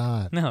guess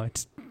not. No,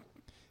 it's...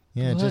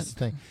 Yeah, just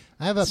think.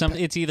 I have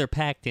it's either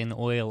packed in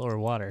oil or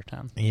water,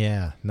 Tom.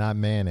 Yeah, not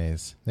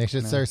mayonnaise. They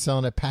should start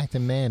selling it packed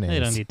in mayonnaise. They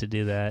don't need to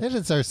do that. They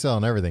should start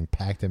selling everything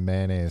packed in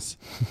mayonnaise.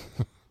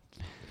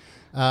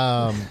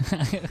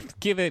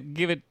 Give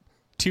it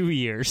 2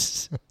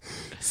 years.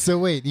 So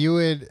wait, you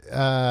would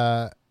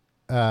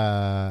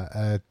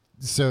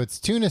so it's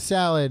tuna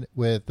salad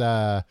with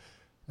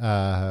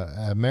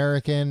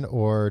American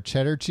or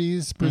cheddar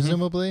cheese,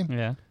 presumably. Mm-hmm.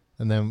 Yeah.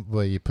 And then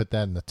you put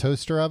that in the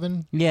toaster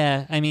oven?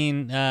 Yeah, I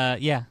mean,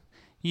 yeah.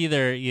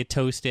 Either you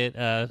toast it.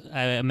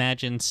 I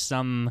imagine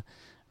some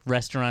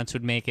restaurants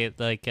would make it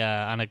like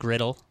on a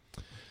griddle.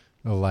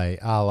 Like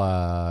a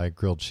la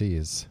grilled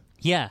cheese.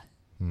 Yeah.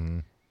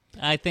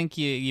 I think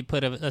you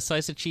put a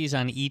slice of cheese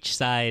on each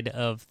side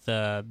of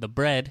the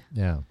bread.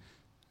 Yeah.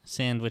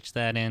 Sandwich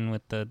that in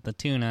with the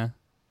tuna.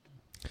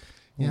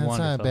 Yeah,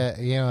 Wonderful. it's not bad.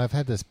 I've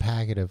had this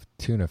packet of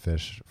tuna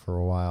fish for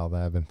a while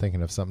that I've been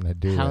thinking of something to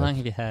do. How long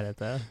have you had it,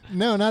 though?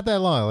 No, not that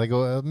long.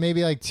 Like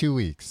maybe like 2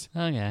 weeks.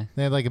 Okay.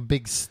 They had like a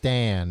big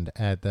stand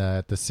at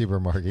the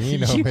supermarket.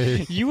 Me.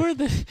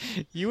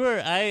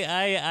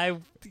 I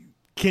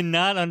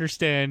cannot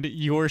understand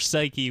your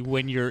psyche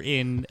when you're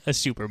in a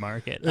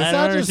supermarket. It's I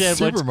not don't just understand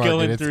what's supermarket.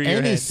 going It's through your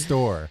any head.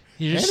 store.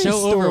 You're just Any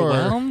so store,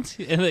 overwhelmed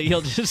that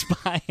you'll just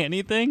buy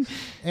anything.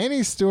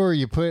 Any store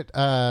you put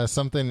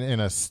something in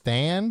a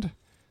stand,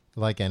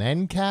 like an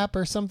end cap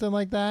or something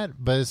like that,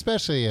 but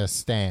especially a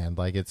stand,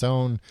 like its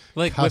own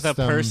Like custom... with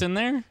a person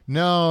there?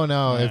 No.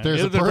 Yeah. If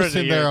there's a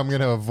person there, I'm going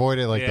to avoid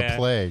it like the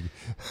plague.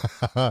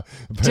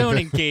 Don't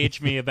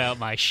engage me about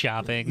my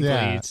shopping,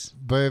 please.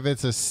 But if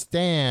it's a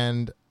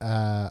stand,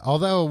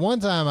 although one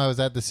time I was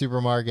at the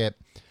supermarket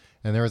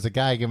and there was a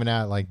guy giving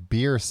out like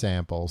beer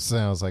samples,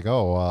 and I was like,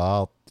 oh, well,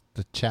 I'll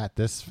chat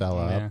this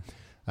fella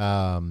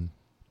up. And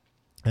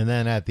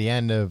then at the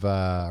end of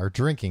our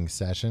drinking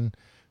session,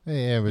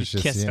 it was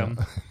just kissed him.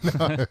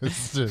 No, it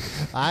was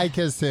just, I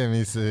kissed him.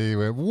 He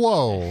went,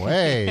 "Whoa,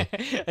 hey!"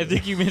 I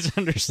think you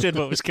misunderstood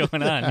what was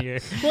going on here.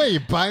 Wait,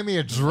 you buy me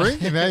a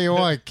drink and now you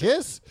want to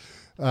kiss?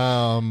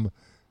 No,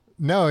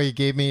 he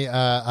gave me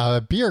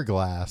a beer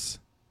glass.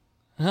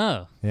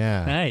 Oh,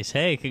 yeah, nice.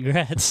 Hey,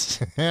 congrats.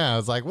 Yeah, I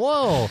was like,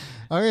 "Whoa,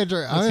 I'm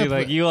gonna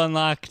drink." You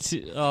unlocked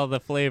all the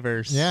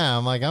flavors. Yeah,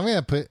 I'm like, I'm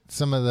gonna buy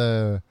some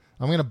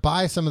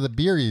of the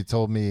beer you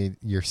told me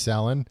you're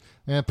selling,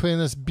 and I put in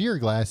this beer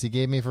glass you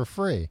gave me for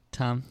free.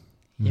 Tom,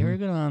 you ever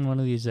go on one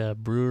of these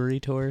brewery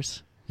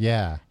tours?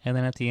 Yeah. And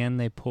then at the end,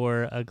 they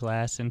pour a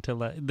glass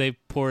they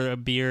pour a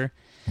beer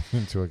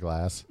into a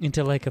glass,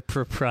 into like a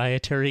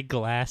proprietary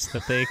glass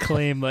that they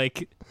claim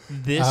like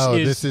this.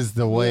 This is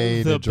the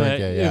way to drink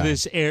it. Yeah.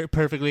 This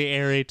perfectly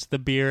aerates the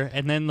beer,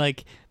 and then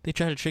like they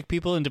try to trick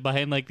people into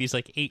buying like these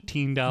like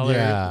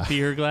 $18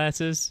 beer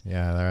glasses.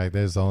 Yeah, they're like,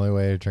 "This is the only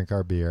way to drink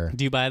our beer."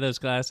 Do you buy those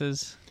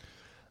glasses?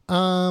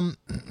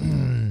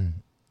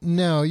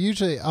 No,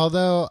 usually.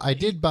 Although I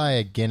did buy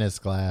a Guinness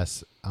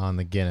glass on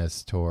the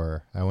Guinness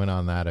tour. I went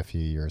on that a few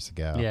years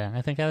ago. Yeah,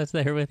 I think I was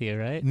there with you,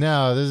 right?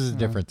 No, this is a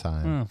different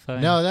time. Oh,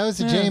 fine. No, that was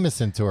the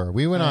Jameson tour.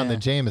 We went on the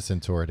Jameson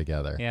tour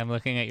together. Yeah, I'm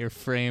looking at your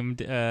framed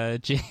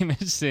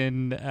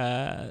Jameson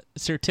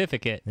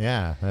certificate.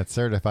 Yeah, that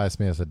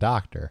certifies me as a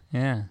doctor.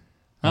 Yeah.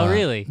 Oh,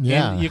 really?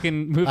 Yeah. And you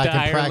can move to I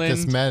can Ireland?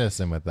 practice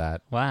medicine with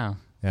that. Wow.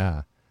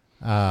 Yeah.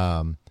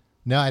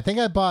 No, I think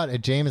I bought a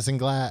Jameson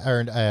glass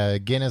or a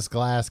Guinness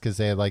glass because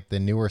they had like the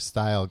newer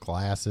style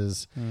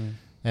glasses.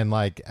 And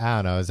like, I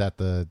don't know, I was at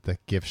the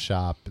gift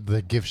shop.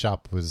 The gift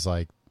shop was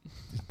like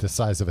the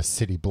size of a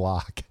city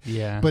block.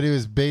 Yeah. But it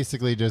was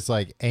basically just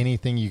like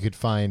anything you could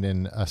find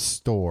in a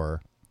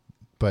store,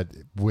 but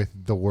with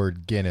the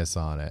word Guinness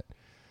on it.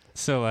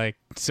 So like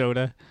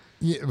soda?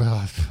 Yeah,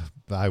 well,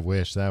 I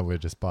wish that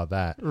would just bought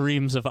that.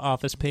 Reams of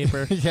office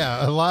paper.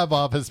 Yeah, a lot of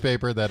office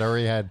paper that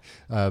already had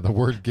the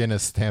word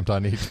Guinness stamped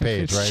on each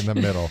page right in the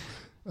middle,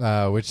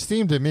 which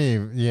seemed to me,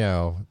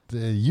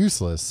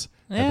 useless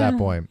at that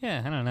point.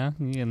 Yeah, I don't know.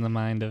 In the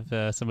mind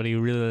of somebody who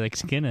really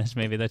likes Guinness,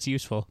 maybe that's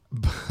useful.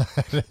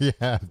 But,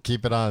 yeah,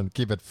 keep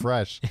it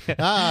fresh.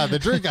 The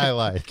drink I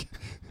like.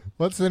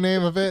 What's the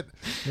name of it?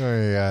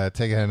 Let me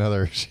take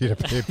another sheet of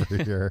paper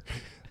here.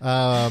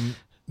 I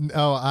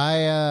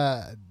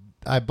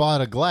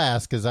bought a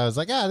glass because I was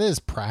like, this is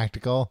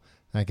practical.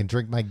 I can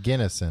drink my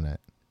Guinness in it.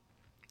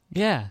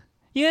 Yeah.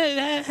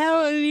 Yeah,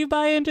 how do you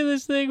buy into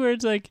this thing where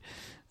it's like,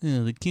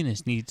 the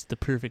Guinness needs the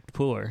perfect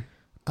pour?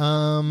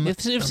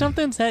 If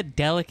something's that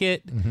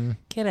delicate,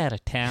 get out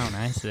of town,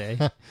 I say.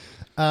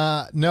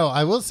 No,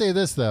 I will say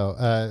this, though.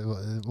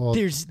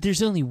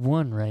 There's only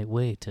one right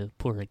way to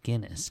pour a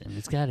Guinness, and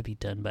it's got to be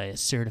done by a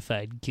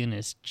certified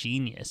Guinness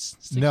genius.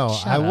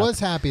 Like, I was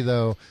happy,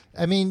 though.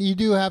 I mean, you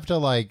do have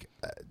to,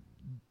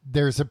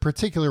 there's a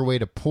particular way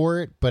to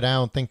pour it, but I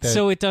don't think that...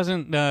 So it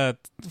doesn't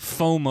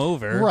foam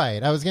over.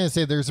 Right. I was going to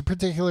say there's a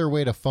particular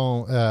way to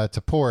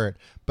to pour it,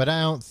 but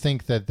I don't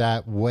think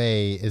that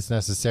way is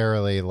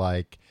necessarily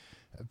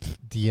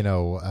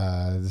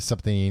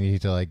something you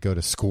need to go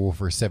to school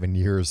for 7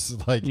 years.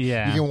 You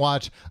can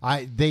watch.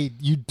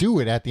 You do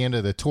it at the end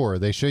of the tour.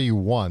 They show you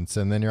once,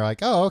 and then you're like,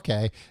 oh,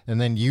 okay,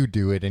 and then you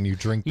do it and you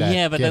drink that.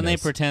 Yeah, but Guinness. then they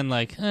pretend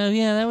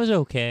that was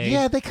okay.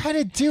 Yeah, they kind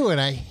of do, and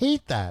I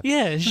hate that.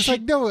 Yeah, it's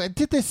no, I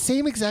did the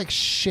same exact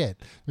shit.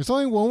 There's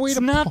only one way to.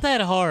 It's not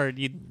that hard,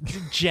 you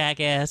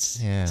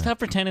jackass. Yeah. Stop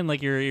pretending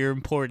like you're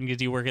important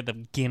because you work at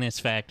the Guinness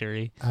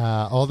factory.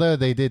 Although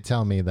they did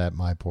tell me that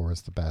my pour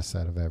is the best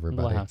out of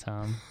everybody. Wow,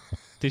 Tom.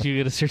 Did you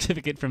get a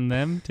certificate from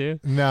them, too?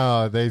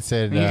 No, they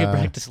said... You could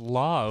practice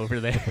law over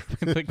there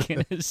with a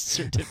Guinness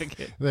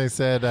certificate. They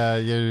said,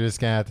 you're just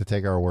going to have to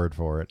take our word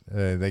for it.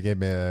 They gave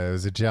me... it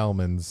was a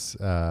gentleman's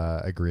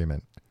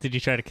agreement. Did you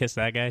try to kiss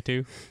that guy,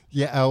 too?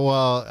 Yeah,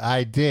 well,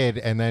 I did,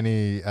 and then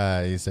he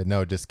said,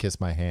 no, just kiss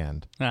my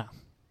hand. Oh.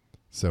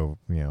 So,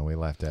 we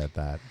left it at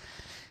that.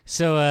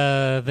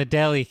 So, the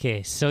deli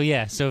case. So,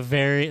 yeah,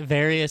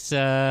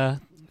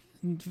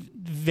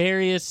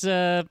 various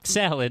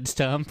salads,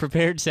 Tom.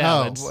 Prepared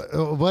salads.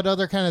 Oh, what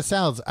other kind of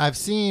salads? I've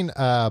seen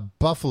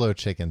buffalo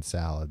chicken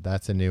salad.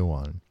 That's a new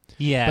one.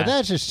 Yeah. But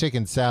that's just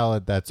chicken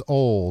salad that's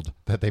old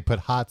that they put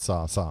hot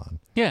sauce on.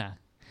 Yeah.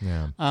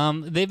 Yeah.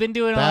 They've been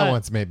doing that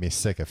one's made me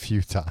sick a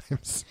few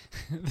times.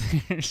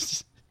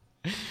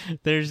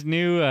 There's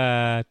new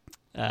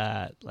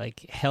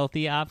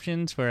healthy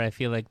options where I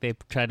feel like they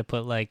try to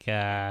put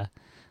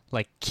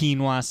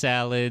quinoa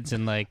salads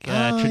and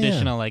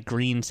traditional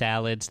green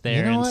salads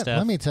there and stuff.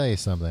 Let me tell you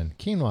something.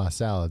 Quinoa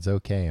salad's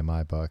okay in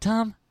my book.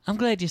 Tom, I'm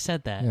glad you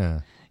said that. Yeah.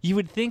 You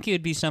would think it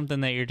would be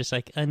something that you're just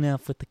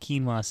enough with the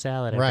quinoa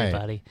salad,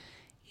 everybody. Right.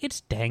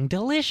 It's dang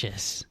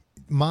delicious.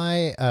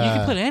 You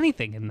can put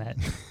anything in that.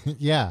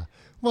 Yeah.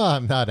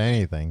 Well, not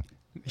anything.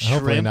 Shrimp?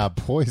 Hopefully not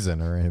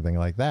poison or anything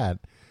like that.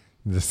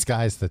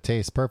 Disguise the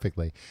taste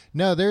perfectly.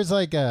 No, there's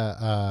I think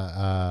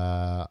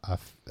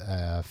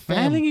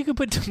you could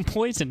put some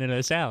poison in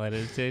a salad.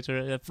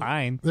 It's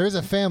fine. There's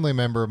a family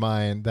member of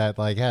mine that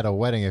had a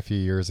wedding a few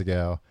years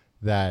ago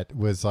that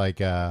was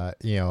a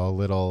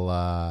little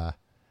I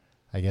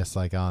guess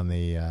on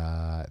the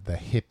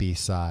hippie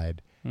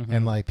side.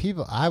 Mm-hmm. And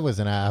people, I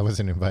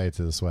wasn't invited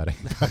to this wedding.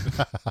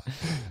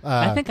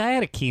 I think I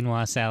had a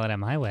quinoa salad at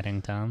my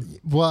wedding, Tom.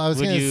 Well, I was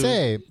going to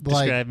say,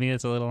 describe me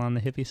as a little on the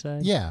hippie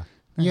side. Yeah,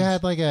 nice. You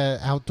had a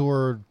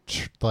outdoor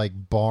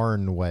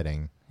barn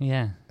wedding.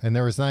 Yeah, and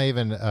there was not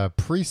even a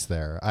priest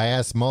there. I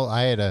asked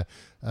I had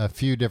a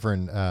few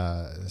different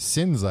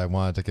sins I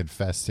wanted to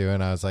confess to,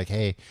 and I was like,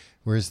 "Hey,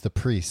 where's the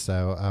priest?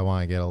 I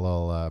want to get a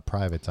little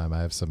private time. I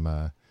have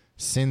some."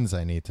 Sins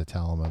I need to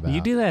tell him about.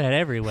 You do that at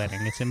every wedding.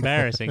 It's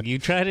embarrassing. You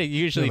try to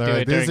usually do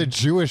it There's a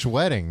Jewish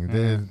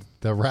wedding.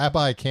 The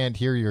rabbi can't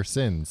hear your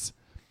sins.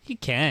 He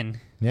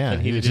can. Yeah,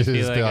 he would just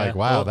be like,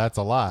 wow, that's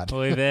a lot.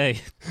 Oy vey.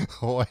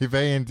 Oy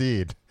vey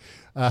indeed.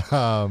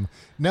 No,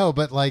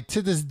 but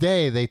to this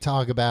day, they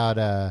talk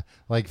about,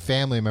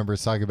 family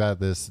members talk about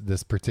this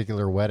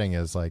particular wedding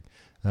as they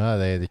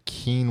had a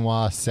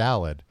quinoa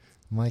salad.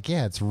 I'm like,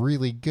 yeah, it's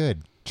really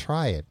good.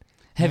 Try it.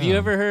 Have you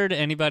ever heard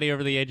anybody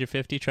over the age of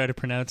 50 try to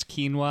pronounce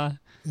quinoa?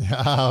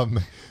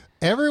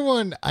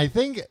 Everyone, I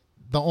think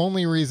the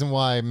only reason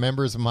why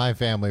members of my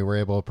family were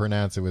able to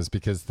pronounce it was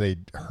because they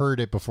heard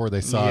it before they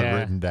saw it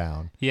written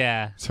down.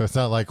 Yeah. So it's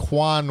not like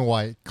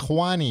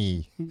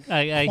Kwani.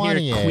 I hear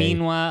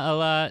quinoa a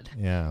lot.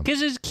 Yeah.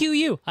 Because it's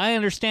QU. I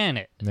understand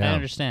it. Yeah. I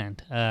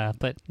understand.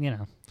 But,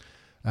 yeah,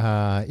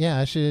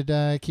 I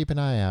should keep an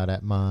eye out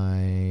at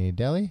my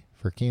deli.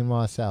 For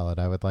quinoa salad,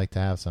 I would like to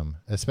have some,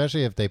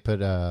 especially if they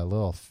put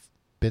little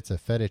bits of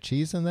feta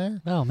cheese in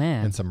there. Oh,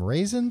 man. And some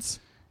raisins.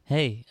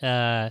 Hey.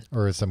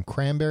 Or some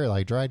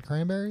cranberry, dried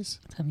cranberries.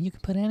 You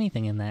can put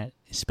anything in that,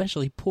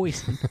 especially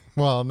poison.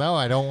 Well, no,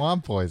 I don't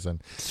want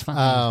poison. It's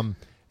fine.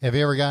 Have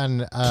you ever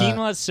gotten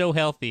quinoa is so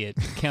healthy it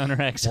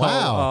counteracts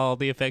Wow. all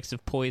the effects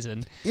of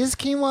poison. Is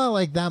quinoa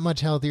like that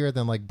much healthier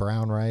than like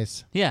brown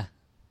rice? Yeah.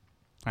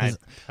 I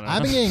don't know.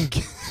 I've been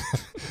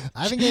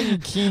getting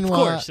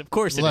quinoa. Of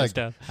course it Look, is,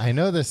 Tom. I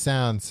know this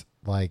sounds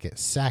like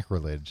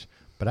sacrilege,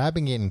 but I've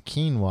been getting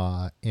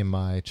quinoa in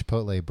my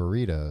Chipotle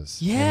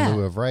burritos in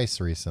lieu of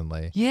rice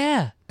recently.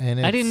 Yeah.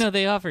 And I didn't know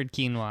they offered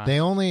quinoa. They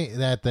only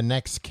at the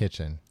next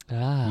kitchen.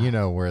 Ah. You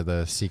know where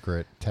the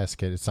secret test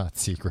kitchen, it's not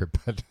secret,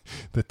 but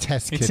the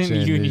test It's kitchen.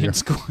 in Union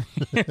Square.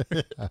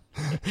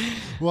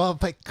 Well,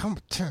 but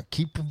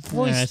keep your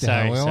voice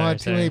down. We don't want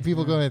too many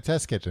people going to the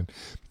test kitchen.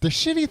 The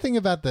shitty thing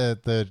about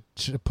the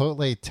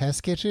Chipotle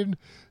test kitchen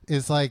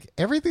is like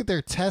everything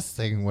they're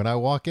testing when I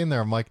walk in there,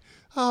 I'm like,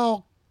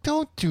 oh,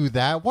 don't do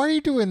that. Why are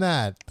you doing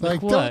that?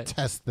 Like don't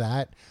test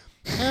that.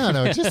 I don't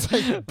know, just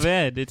like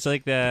Man, it's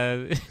like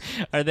are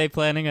they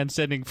planning on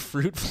sending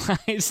fruit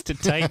flies to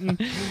Titan?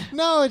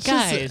 No, it's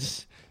Guys,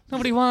 just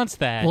nobody wants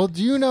that. Well,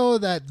 do you know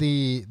that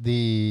the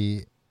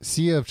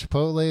CEO of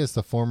Chipotle is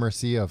the former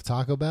CEO of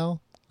Taco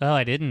Bell? Oh,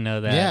 I didn't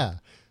know that. Yeah.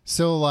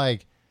 So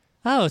like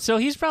so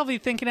he's probably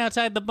thinking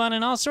outside the bun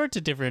in all sorts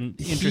of different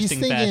interesting he's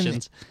thinking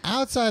fashions.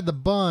 Outside the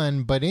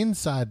bun, but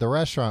inside the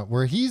restaurant,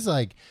 where he's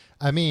like,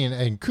 I mean,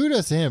 and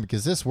kudos to him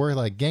because this worked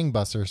like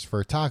gangbusters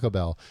for Taco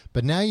Bell.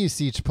 But now you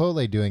see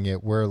Chipotle doing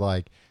it where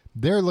like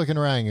they're looking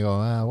around and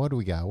going, what do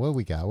we got? What do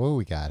we got? What do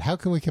we got? How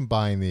can we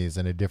combine these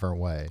in a different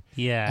way?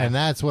 Yeah. And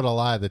that's what a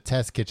lot of the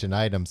test kitchen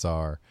items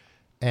are.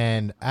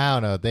 And I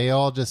don't know, they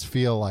all just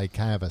feel like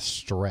kind of a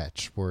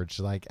stretch where it's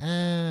like,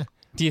 Do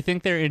you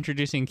think they're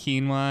introducing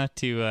quinoa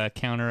to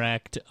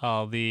counteract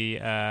all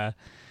the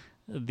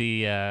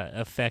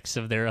effects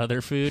of their other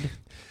food?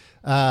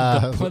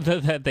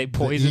 That they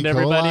poisoned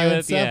everybody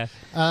with? Yeah.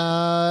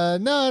 No.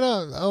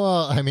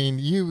 Well, I mean,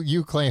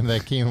 you claim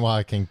that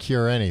quinoa can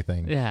cure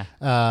anything. Yeah.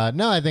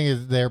 No, I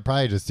think they're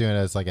probably just doing it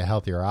as like a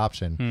healthier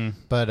option.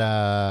 But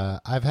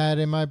I've had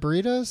in my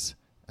burritos.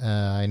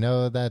 I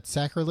know that's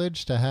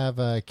sacrilege to have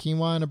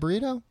quinoa in a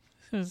burrito.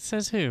 It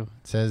says who?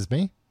 It says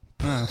me.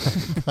 Oh.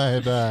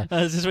 But,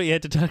 is this what you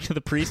had to talk to the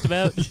priest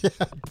about? Yeah.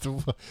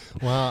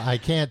 Well, I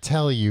can't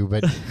tell you,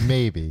 but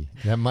maybe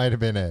that might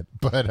have been it.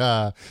 But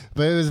it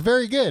was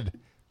very good,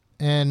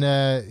 and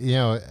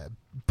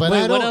But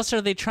wait, what else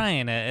are they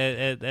trying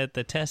at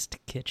the test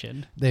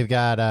kitchen? They've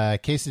got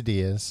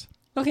quesadillas.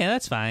 Okay,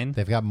 that's fine.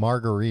 They've got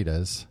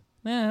margaritas.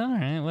 Yeah, all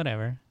right,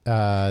 whatever.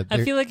 I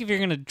feel like if you're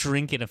gonna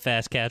drink in a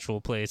fast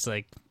casual place,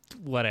 like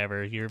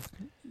whatever, you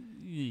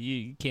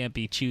can't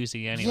be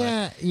choosy anyway.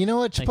 Yeah, you know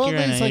what?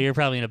 Chipotle you're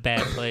probably in a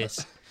bad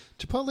place.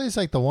 Chipotle is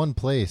like the one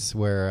place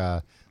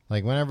where,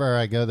 like, whenever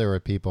I go there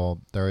with people,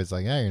 they're always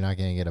like, "Oh, you're not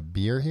gonna get a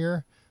beer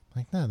here."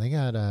 I'm like, no, they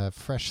got a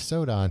fresh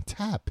soda on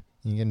tap.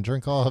 You can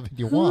drink all of it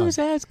you want. Who's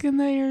asking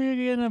that you're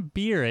getting a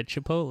beer at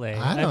Chipotle?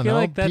 I don't feel know.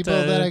 like that's people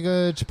that I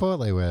go to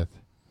Chipotle with.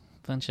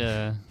 Bunch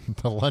of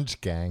the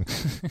lunch gang.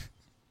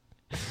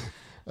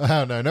 I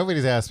don't know.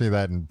 Nobody's asked me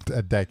that in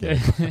a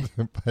decade,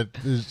 but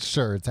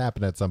sure, it's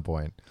happened at some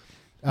point.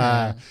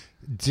 Have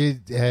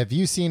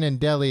you seen in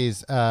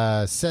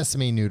Delis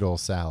sesame noodle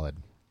salad?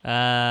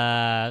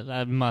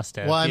 I must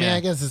have. Well, I mean, I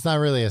guess it's not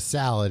really a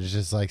salad. It's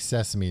just like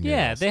sesame noodles.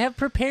 Yeah, they have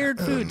prepared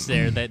foods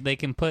there that they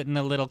can put in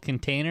a little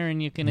container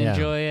and you can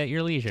enjoy at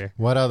your leisure.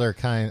 What other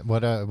kind?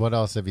 What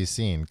else have you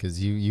seen?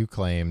 Because you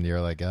claimed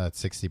you're like,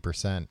 it's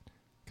 60%.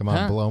 Come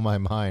on, blow my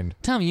mind.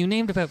 Tom, you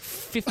named about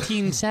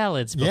 15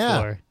 salads before.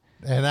 Yeah,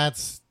 and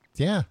that's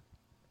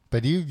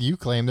but you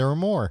claimed there were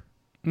more.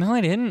 No,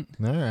 I didn't.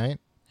 All right.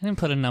 I didn't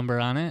put a number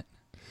on it.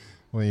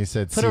 Well, you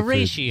said a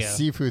ratio.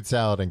 Seafood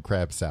salad and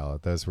crab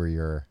salad. Those were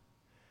your...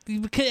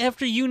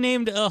 After you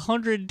named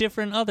 100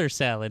 different other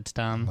salads,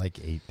 Tom. Like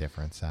 8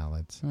 different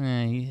salads.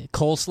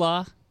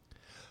 Coleslaw?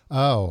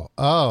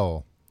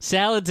 Oh.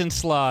 Salads and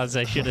slaws,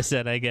 I should have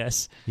said, I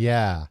guess.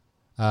 Yeah.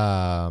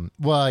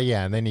 Well,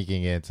 yeah, and then you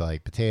can get into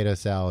like potato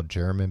salad,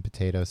 German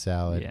potato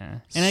salad. Yeah.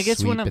 And I guess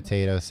sweet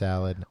potato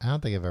salad. I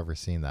don't think I've ever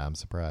seen that. I'm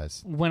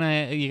surprised.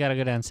 You got to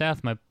go down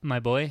south, my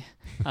boy.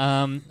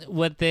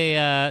 What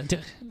they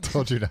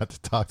told you not to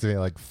talk to me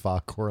like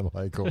Foghorn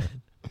Leghorn.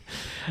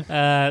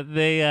 I'm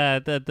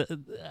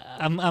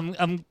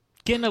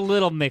getting a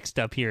little mixed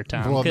up here,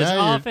 Tom. Well,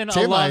 now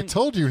Tim, I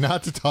told you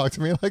not to talk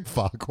to me like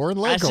Foghorn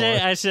Leghorn.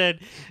 I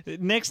said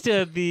next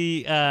to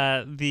the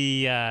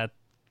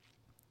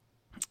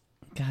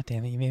God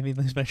damn it! You made me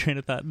lose my train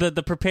of thought.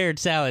 The prepared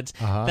salads.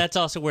 That's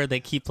also where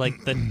they keep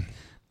like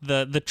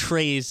the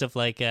trays of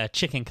like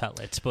chicken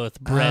cutlets, both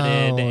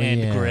breaded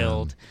and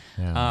grilled,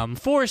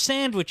 for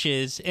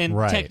sandwiches. And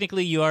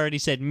technically, you already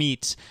said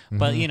meats,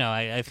 but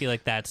I feel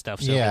like that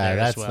stuff's over there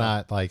that's as well.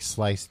 not like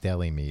sliced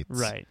deli meats,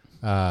 right?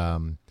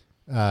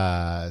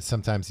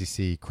 Sometimes you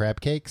see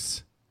crab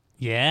cakes.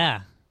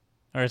 Yeah,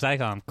 or as I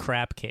call them,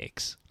 crab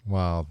cakes.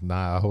 Well,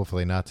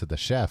 hopefully not to the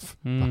chef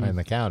behind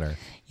the counter.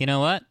 You know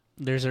what?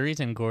 There's a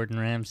reason Gordon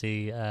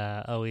Ramsay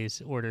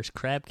always orders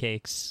crab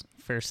cakes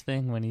first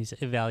thing when he's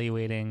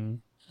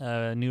evaluating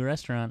a new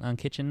restaurant on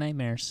Kitchen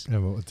Nightmares.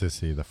 To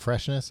see the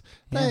freshness?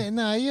 Yeah.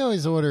 No, he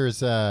always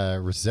orders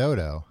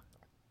risotto.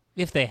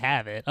 If they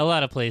have it. A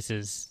lot of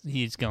places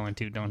he's going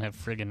to don't have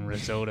friggin'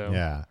 risotto.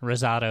 Yeah.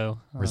 Risotto.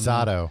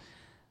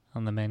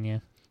 On the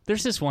menu.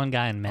 There's this one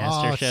guy in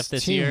MasterChef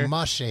this year.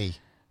 Mushy.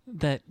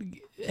 That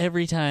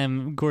every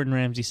time Gordon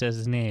Ramsay says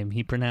his name,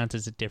 he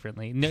pronounces it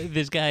differently. No,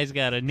 this guy's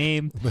got a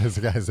name. This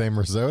guy's name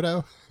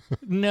Risotto?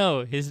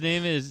 No, his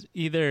name is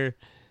either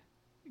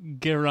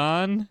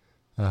Garon,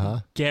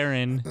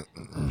 Garin,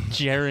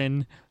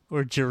 Jaron,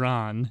 or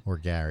Geron. Or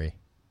Gary.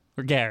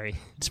 Or Gary.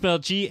 It's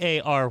spelled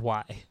Gary.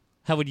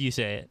 How would you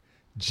say it?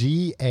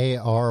 Gary?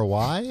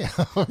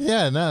 Oh,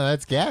 yeah, no,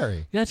 that's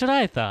Gary. That's what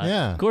I thought.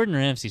 Yeah. Gordon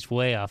Ramsay's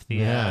way off the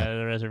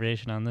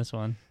reservation on this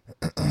one.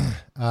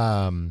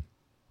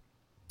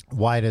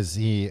 Why does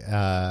he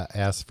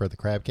ask for the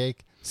crab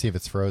cake? See if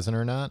it's frozen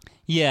or not?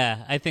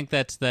 Yeah, I think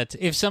that's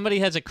if somebody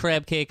has a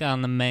crab cake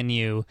on the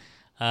menu,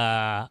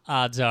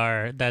 odds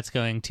are that's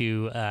going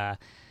to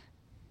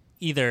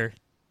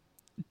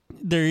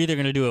they're either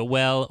going to do it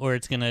well or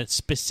it's going to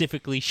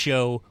specifically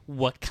show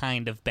what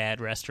kind of bad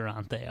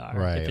restaurant they are.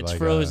 Right, if it's like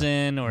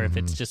frozen or if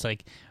it's just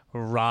like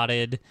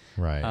rotted.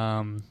 Right.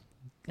 I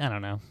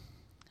don't know.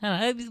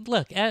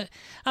 Look,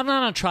 I'm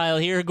not on trial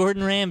here.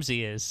 Gordon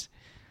Ramsay is.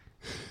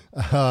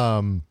 He's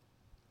had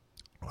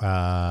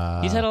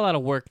a lot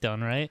of work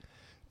done, right?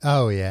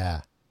 Oh,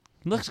 yeah.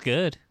 Looks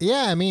good.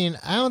 Yeah, I mean,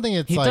 I don't think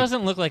it's He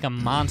doesn't look like a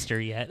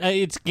monster yet.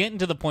 It's getting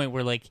to the point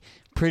where, like,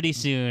 pretty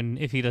soon,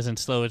 if he doesn't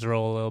slow his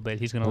roll a little bit,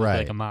 he's going to look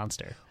like a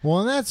monster.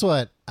 Well, and that's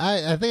what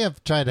I think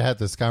I've tried to have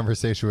this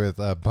conversation with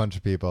a bunch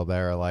of people that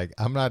are like,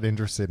 I'm not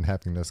interested in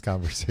having this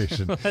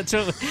conversation. That's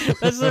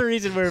the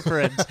reason we're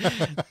friends. To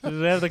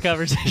have the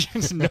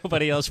conversations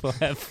nobody else will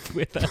have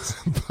with us.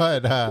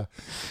 But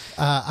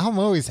I'm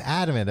always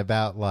adamant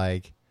about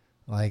like,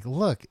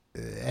 look,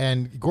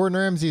 and Gordon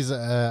Ramsay's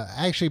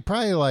actually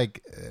probably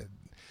like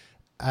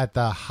at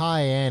the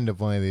high end of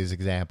one of these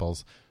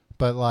examples.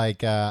 But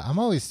like, I'm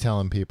always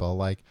telling people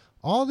like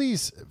all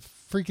these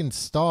freaking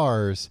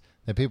stars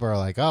that people are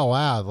like, oh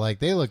wow, like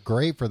they look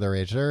great for their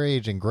age. They're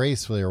aging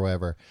gracefully or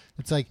whatever.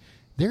 It's like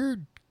they're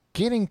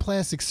getting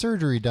plastic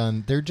surgery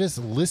done. They're just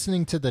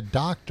listening to the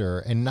doctor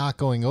and not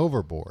going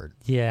overboard.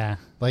 Yeah.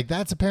 Like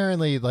that's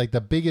apparently like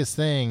the biggest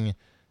thing.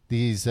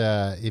 These,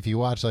 if you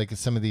watch like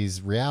some of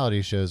these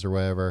reality shows or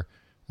whatever,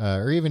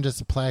 or even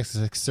just a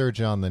plastic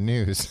surgeon on the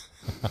news,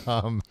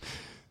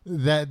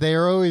 that they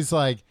are always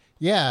like,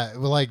 yeah,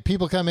 like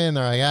people come in,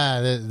 they're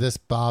like, this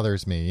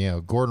bothers me. You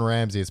know, Gordon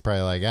Ramsay is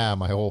probably like,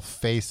 my whole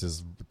face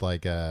is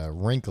like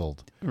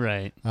wrinkled.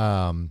 Right.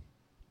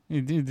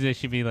 They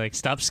should be like,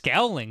 stop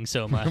scowling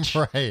so much.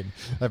 Right.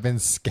 I've been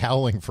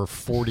scowling for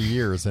 40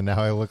 years and now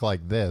I look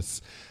like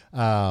this.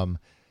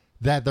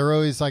 That they're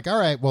always like, all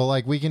right, well,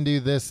 like we can do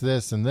this,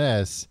 this, and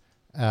this.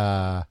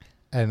 And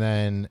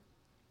then,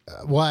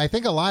 well, I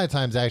think a lot of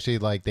times actually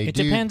like it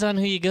depends on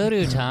who you go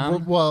to,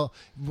 Tom. Well,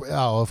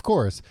 of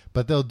course.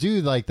 But they'll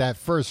do like that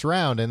first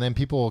round and then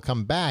people will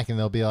come back and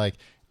they'll be like,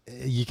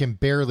 you can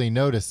barely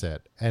notice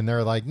it. And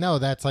they're like, no,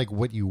 that's like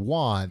what you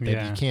want.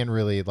 That you can't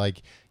really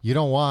like, you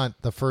don't want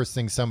the first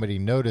thing somebody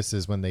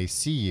notices when they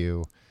see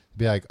you to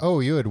be like, oh,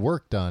 you had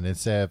work done,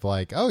 instead of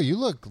like, oh, you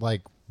look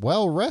like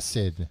well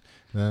rested.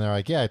 And then they're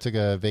like, yeah, I took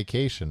a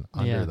vacation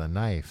under the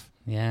knife.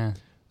 Yeah.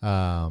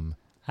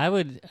 I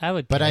would.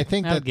 But I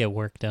think I would get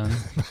work done.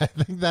 I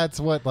think that's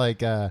what like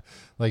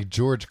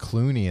George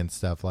Clooney and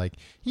stuff. Like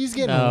he's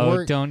getting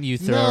work. Don't you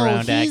throw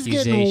around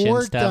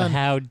accusation stuff? Done.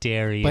 How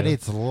dare you? But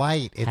it's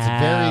light. It's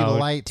very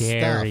light stuff. How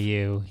dare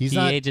you? He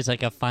ages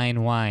like a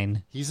fine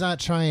wine. He's not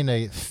trying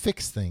to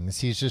fix things.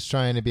 He's just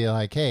trying to be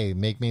like, hey,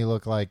 make me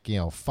look like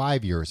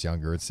 5 years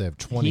younger instead of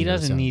 20. He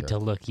doesn't years need to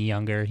look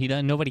younger.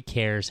 Nobody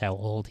cares how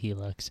old he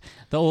looks.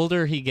 The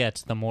older he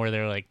gets, the more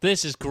they're like,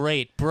 this is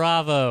great,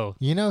 bravo.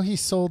 He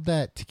sold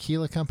that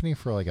tequila company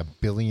for like $1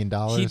 billion.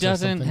 He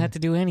doesn't have to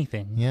do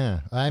anything.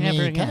 Yeah, I mean,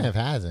 he kind of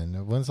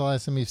hasn't. When's the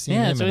last time you've seen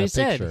him in a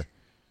picture?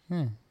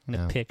 In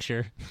a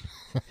picture.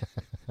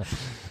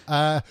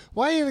 Why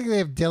do you think they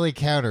have deli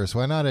counters?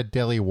 Why not a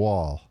deli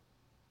wall?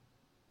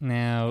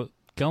 Now,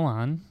 go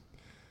on.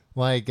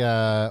 Like,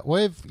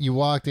 what if you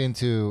walked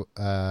into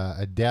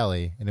a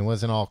deli and it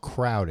wasn't all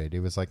crowded?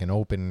 It was like an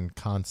open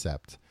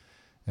concept,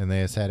 and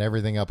they just had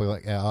everything up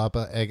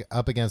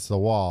against the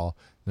wall.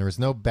 There was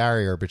no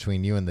barrier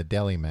between you and the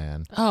deli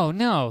man. Oh,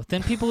 no.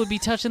 Then people would be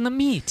touching the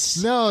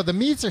meats. No, the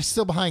meats are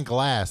still behind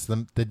glass.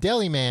 The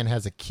deli man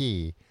has a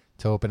key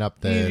to open up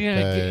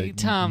the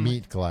Tom,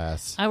 meat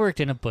glass. I worked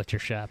in a butcher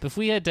shop. If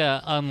we had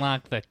to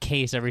unlock the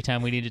case every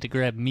time we needed to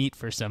grab meat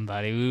for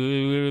somebody,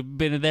 we would have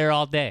been there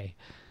all day.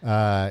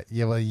 Well,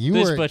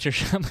 this butcher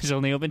shop was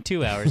only open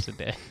 2 hours a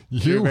day.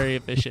 You're very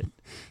efficient.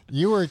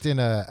 You worked in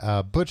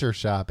a butcher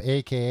shop,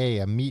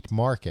 a.k.a. a meat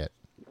market.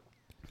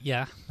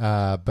 Yeah.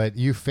 But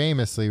you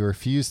famously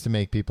refused to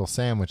make people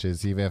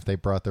sandwiches even if they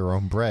brought their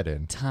own bread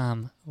in.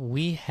 Tom,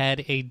 we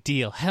had a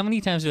deal. How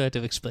many times do I have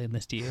to explain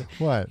this to you?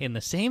 What? In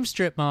the same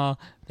strip mall,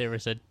 there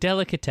was a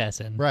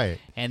delicatessen. Right.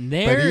 And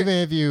there, but even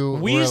if you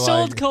we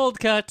sold cold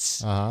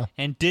cuts Uh-huh.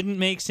 and didn't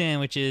make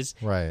sandwiches.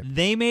 Right.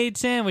 They made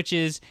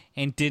sandwiches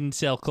and didn't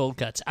sell cold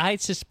cuts. I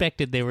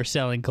suspected they were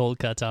selling cold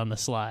cuts on the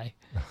sly.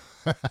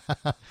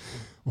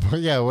 Well,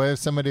 yeah, what if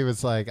somebody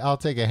was like, I'll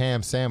take a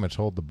ham sandwich,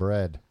 hold the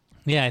bread.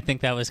 Yeah, I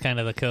think that was kind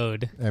of the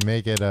code. And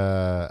make it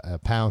a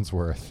pound's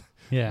worth.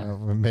 Yeah.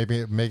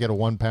 Maybe make it a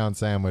 1 pound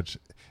sandwich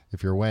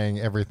if you're weighing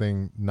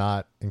everything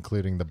not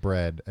including the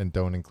bread and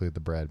don't include the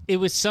bread. It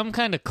was some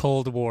kind of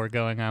Cold War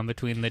going on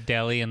between the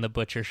deli and the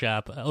butcher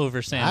shop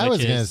over sandwiches. I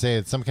was going to say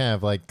it's some kind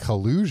of like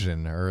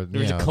collusion or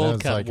there was a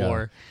cold cut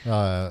war.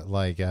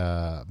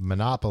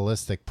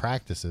 Monopolistic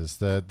practices.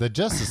 The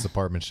Justice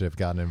Department should have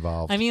gotten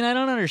involved. I mean, I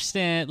don't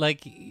understand.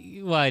 Like,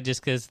 why? Just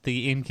because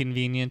the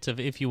inconvenience of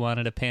if you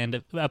wanted a pound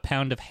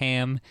of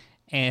ham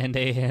and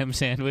a ham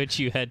sandwich,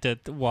 you had to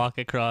walk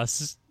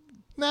across.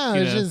 No,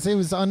 it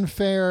was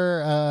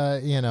unfair.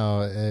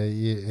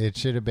 It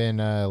should have been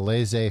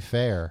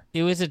laissez-faire.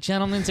 It was a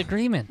gentleman's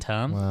agreement,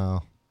 Tom.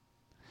 Well,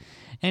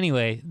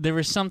 anyway, there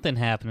was something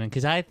happening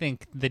because I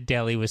think the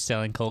deli was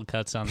selling cold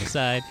cuts on the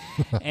side,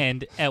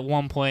 and at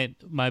one point,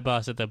 my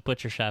boss at the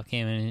butcher shop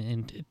came in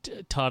and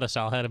taught us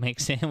all how to make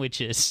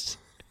sandwiches.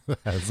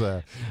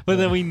 But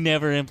then we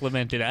never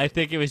implemented it. I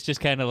think it was just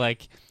kind of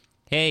like,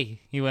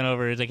 hey, he went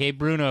over. He's like, hey,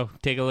 Bruno,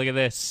 take a look at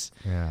this.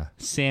 Yeah.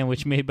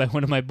 Sandwich made by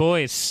one of my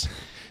boys.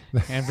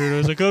 And Bruno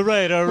was like, all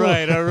right,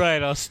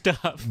 I'll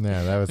stop.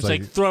 Yeah, that was it's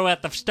like throw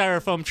out the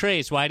styrofoam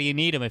trays. Why do you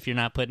need them if you're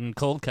not putting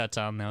cold cuts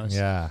on those?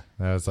 Yeah,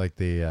 that was like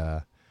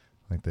the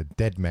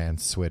dead man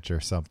switch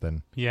or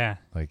something. Yeah.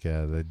 Like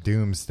the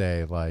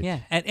doomsday. Yeah,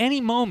 at any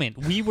moment,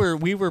 we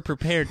were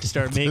prepared to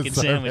start making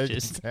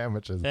sandwiches.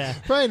 Yeah.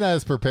 Probably not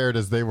as prepared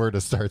as they were to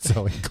start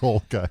selling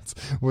cold cuts,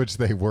 which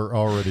they were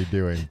already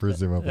doing,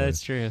 presumably.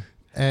 That's true.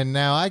 And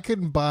now I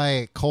couldn't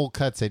buy cold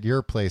cuts at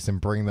your place and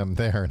bring them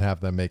there and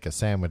have them make a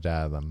sandwich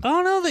out of them.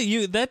 Oh,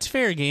 no, that's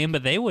fair game,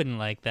 but they wouldn't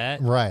like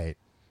that. Right.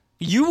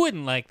 You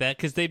wouldn't like that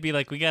because they'd be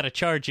like, we got to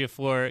charge you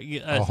for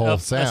a whole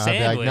sandwich. I'd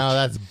be like, no,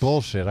 that's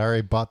bullshit. I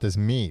already bought this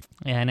meat.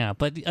 Yeah, I know.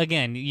 But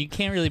again, you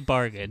can't really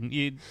bargain.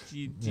 You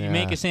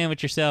make a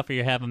sandwich yourself or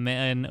you have a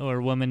man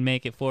or woman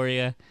make it for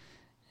you.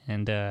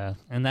 And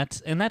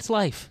that's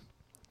life.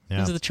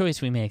 Yeah. This is the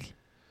choice we make.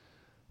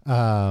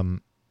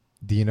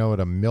 Do you know what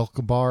a milk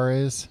bar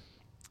is?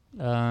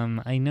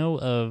 I know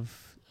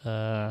of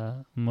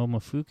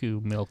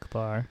Momofuku Milk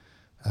Bar.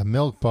 A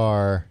milk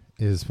bar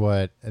is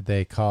what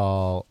they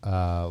call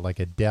like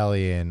a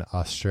deli in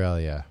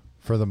Australia,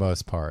 for the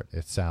most part,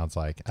 it sounds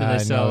like. Do they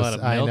sell a lot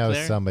of milk I know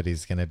there?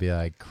 somebody's going to be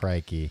like,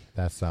 crikey,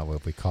 that's not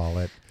what we call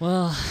it.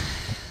 Well,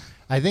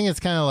 I think it's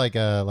kind of like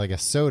a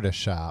soda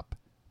shop.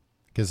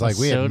 Because like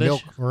we had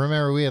milk.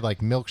 Remember, we had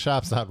like milk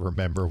shops. Not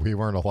remember, we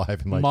weren't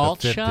alive in like malt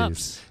the 50s.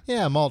 Shops?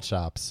 Yeah, malt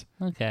shops.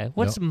 Okay,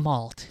 what's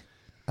malt?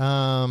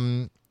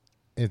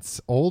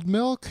 It's old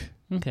milk.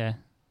 Okay,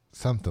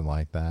 something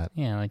like that.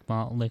 Yeah, like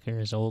malt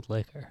liquor is old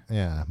liquor.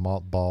 Yeah,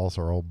 malt balls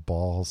or old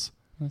balls.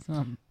 That's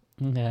not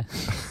okay.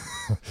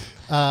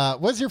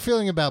 What's your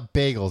feeling about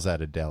bagels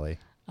at a deli?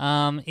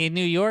 In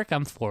New York,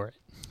 I'm for it.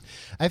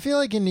 I feel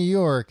like in New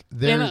York,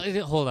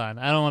 hold on.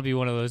 I don't want to be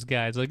one of those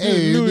guys like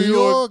hey, New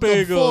York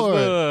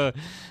bagels.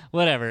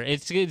 Whatever.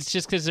 It's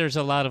just because there's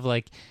a lot of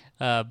like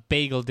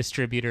bagel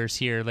distributors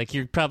here. Like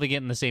you're probably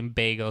getting the same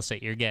bagels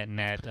that you're getting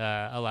at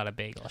a lot of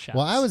bagel shops.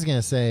 Well, I was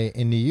gonna say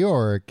in New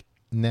York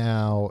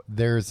now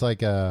there's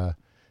like and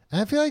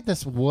I feel like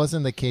this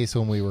wasn't the case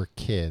when we were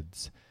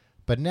kids,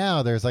 but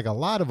now there's like a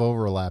lot of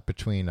overlap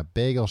between a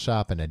bagel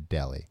shop and a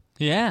deli.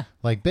 Yeah.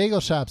 Like bagel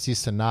shops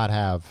used to not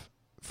have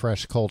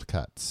fresh cold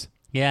cuts.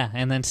 Yeah,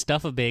 and then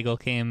Stuff a Bagel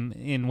came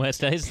in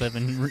West Islip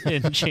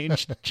and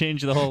changed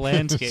the whole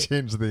landscape.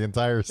 Changed the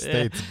entire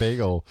state's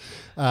bagel.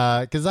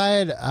 Because I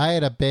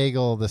had a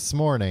bagel this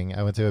morning.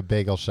 I went to a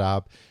bagel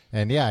shop,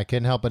 and yeah, I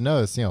couldn't help but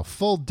notice,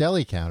 full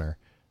deli counter.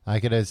 I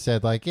could have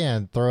said like, yeah,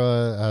 and throw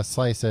a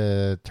slice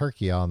of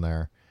turkey on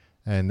there,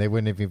 and they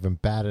wouldn't have even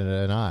batted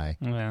an eye.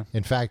 Yeah.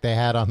 In fact, they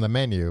had on the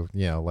menu,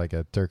 like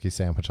a turkey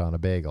sandwich on a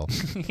bagel.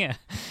 Yeah.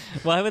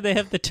 Why would they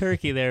have the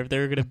turkey there if they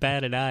were going to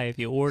bat an eye if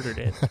you ordered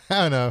it?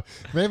 I don't know.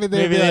 Maybe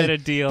they had a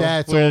deal.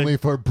 That's only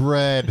for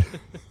bread.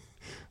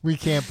 We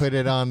can't put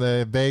it on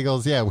the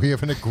bagels. Yeah, we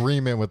have an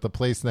agreement with the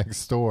place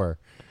next door.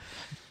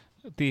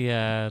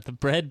 The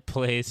bread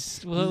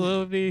place. What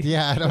would be?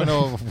 Yeah, I don't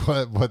know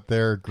what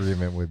their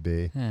agreement would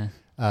be.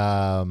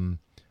 Yeah.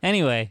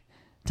 Anyway,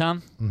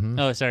 Tom. Mm-hmm.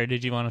 Oh, sorry.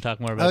 Did you want to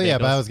talk more about? Oh yeah, bagels?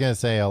 but I was gonna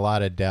say a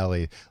lot of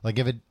deli. Like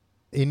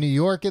in New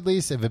York, at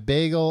least, if a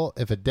bagel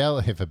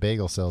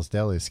sells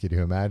delis, could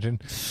you imagine?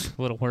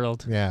 What a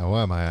world. Yeah, what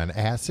am I on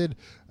acid?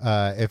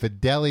 If a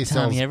deli Tom,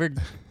 sells, you ever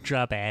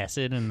drop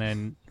acid and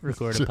then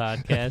record a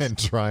podcast and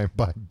try and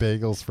buy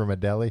bagels from a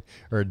deli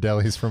or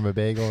delis from a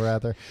bagel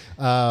rather?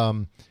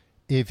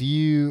 If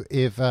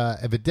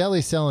a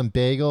deli's selling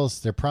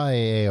bagels, they're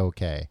probably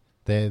A-okay.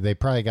 They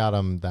probably got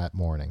them that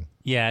morning.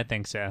 Yeah, I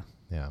think so.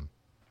 Yeah.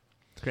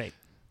 Great.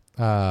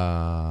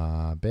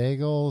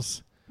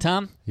 Bagels.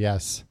 Tom?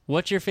 Yes.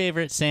 What's your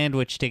favorite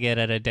sandwich to get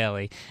at a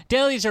deli?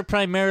 Delis are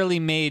primarily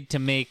made to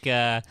make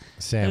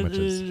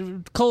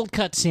sandwiches, cold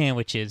cut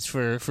sandwiches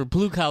for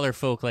blue collar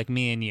folk like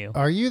me and you.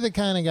 Are you the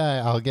kind of guy?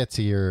 I'll get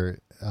to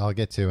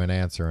an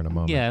answer in a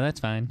moment. Yeah,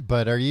 that's fine.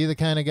 But are you the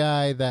kind of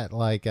guy that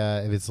like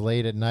if it's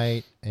late at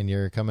night and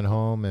you're coming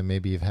home and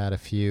maybe you've had a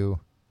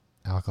few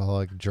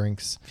alcoholic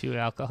drinks, a few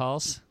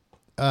alcohols?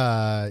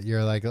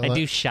 You're like, I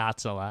do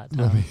shots a lot.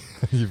 Tom.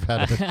 You've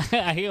had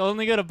I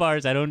only go to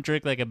bars. I don't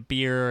drink like a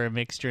beer or a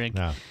mixed drink.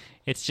 No.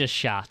 It's just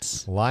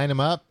shots. Line them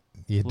up,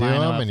 you do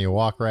them, and you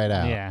walk right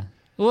out. Yeah.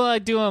 Well, I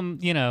do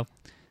them,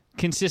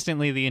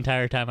 consistently the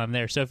entire time I'm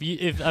there. So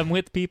if I'm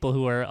with people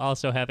who are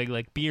also having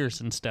like beers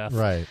and stuff,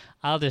 right,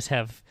 I'll just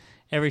have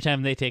every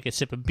time they take a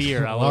sip of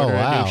beer, I'll order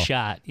a new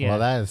shot. Yeah. Well,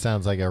 that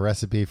sounds like a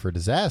recipe for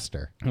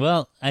disaster.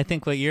 Well, I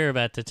think what you're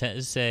about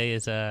to say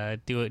is,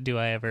 do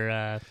I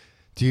ever?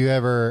 Do you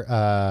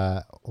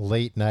ever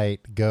late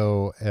night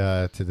go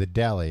to the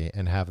deli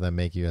and have them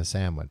make you a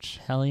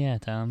sandwich? Hell yeah,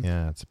 Tom.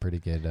 Yeah, it's a pretty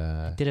good.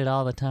 I did it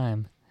all the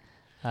time.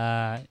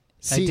 I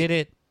did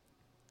it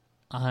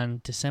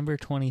on December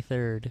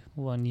 23rd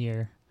one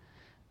year.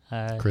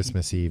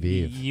 Christmas Eve.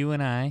 You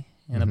and I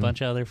and a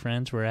bunch of other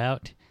friends were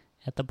out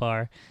at the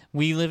bar.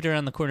 We lived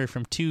around the corner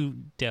from two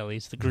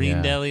delis, the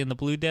Green Deli and the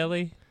Blue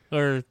Deli.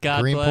 Or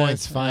God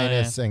Greenpoint's Bless.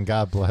 Finest and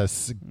God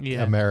Bless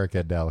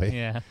America Deli.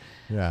 Yeah.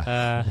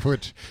 Yeah.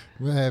 Which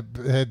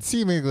had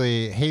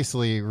seemingly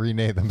hastily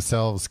renamed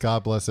themselves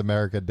God Bless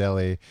America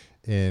Deli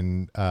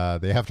in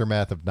the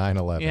aftermath of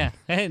 9/11. Yeah.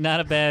 Hey, not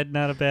a bad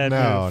move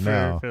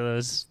for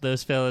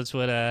those fellas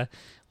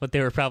what they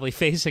were probably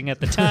facing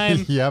at the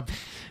time. Yep.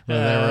 They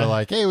were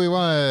like, hey, we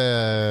want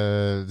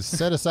to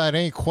set aside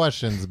any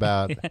questions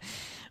about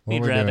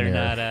we'd rather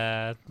not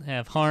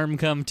have harm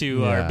come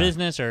to our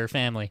business or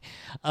family.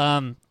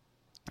 I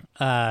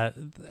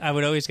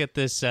would always get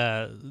this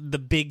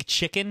the big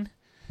chicken.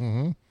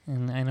 Mm-hmm.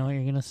 And I know what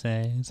you're going to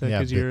say. Is that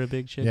because you're a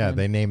big chicken? Yeah,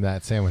 they named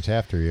that sandwich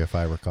after you, if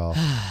I recall.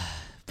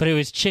 But it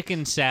was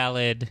chicken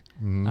salad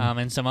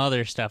and some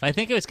other stuff. I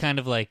think it was kind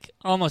of like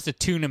almost a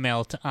tuna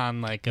melt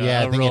on like a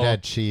I think roll. it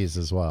had cheese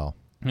as well.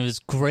 It was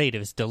great. It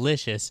was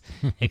delicious,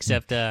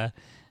 except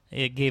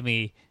it gave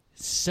me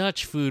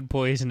such food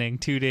poisoning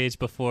 2 days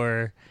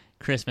before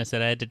Christmas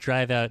that I had to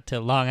drive out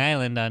to Long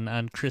Island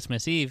on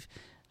Christmas Eve,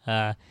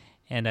 and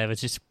I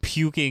was just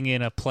puking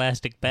in a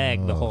plastic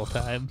bag the whole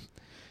time.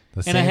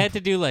 And I had to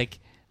do like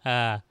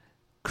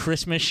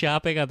Christmas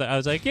shopping. I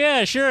was like,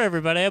 yeah, sure,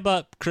 everybody. I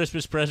bought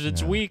Christmas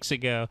presents weeks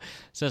ago.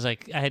 So I was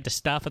like, I had to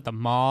stop at the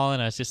mall,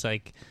 and I was just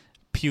like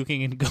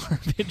puking in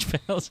garbage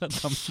pails at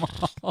the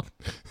mall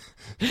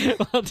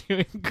while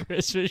doing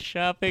Christmas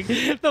shopping.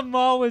 The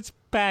mall was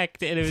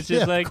packed, and it was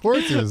just like, of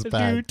course it was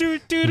packed.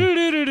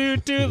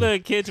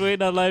 The kids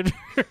waiting online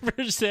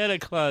for Santa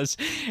Claus,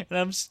 and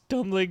I'm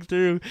stumbling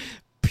through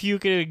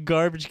puking in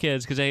garbage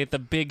cans because I ate the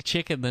big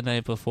chicken the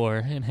night before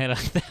and had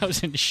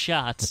 1,000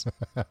 shots.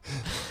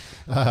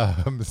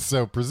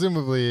 So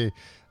presumably,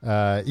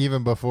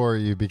 even before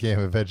you became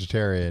a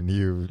vegetarian,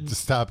 you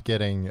stopped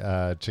getting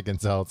chicken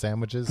salad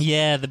sandwiches?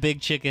 Yeah, the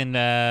big chicken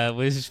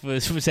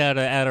was out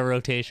of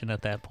rotation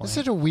at that point. It's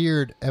such a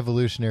weird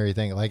evolutionary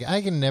thing. Like,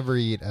 I can never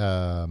eat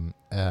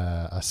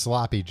a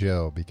sloppy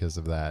Joe because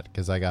of that,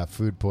 because I got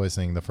food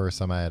poisoning the first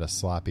time I had a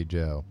sloppy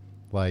Joe.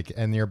 Like,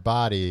 and your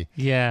body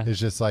is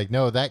just like,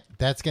 no,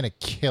 that's going to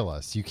kill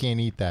us. You can't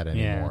eat that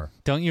anymore. Yeah.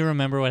 Don't you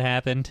remember what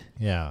happened?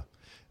 Yeah.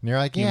 And you're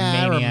like,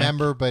 I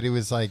remember, but it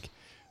was like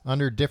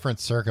under different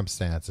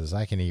circumstances.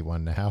 I can eat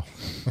one now.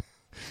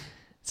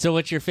 So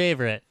what's your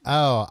favorite?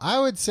 Oh,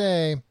 I would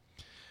say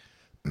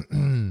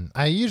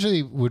I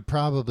usually would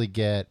probably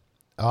get,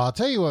 I'll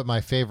tell you what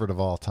my favorite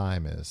of all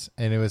time is.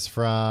 And it was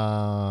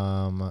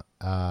from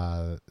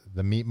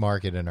the meat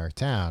market in our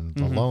town,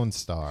 the Lone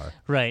Star.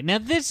 Right. Now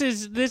this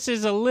is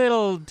a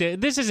little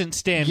this isn't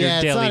standard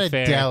deli fare. Yeah, it's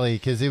not a deli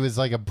because it was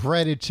like a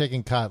breaded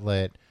chicken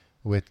cutlet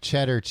with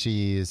cheddar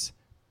cheese,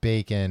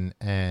 bacon,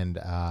 and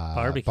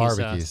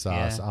barbecue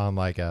sauce on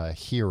like a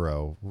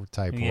hero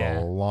type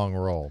roll, long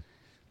roll.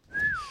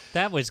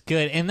 That was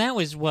good. And that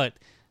was what,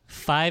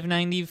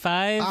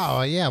 $5.95?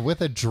 Oh, yeah, with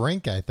a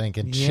drink, I think,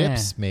 and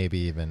chips maybe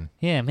even.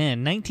 Yeah,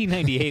 man,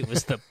 1998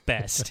 was the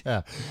best.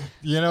 Yeah.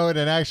 You know, and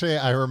actually,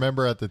 I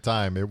remember at the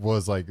time, it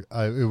was like,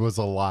 it was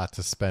a lot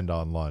to spend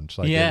on lunch.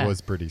 Like, it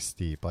was pretty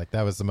steep. Like,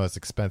 that was the most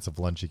expensive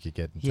lunch you could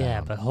get in town. Yeah,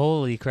 but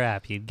holy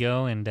crap, you'd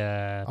go and...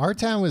 Our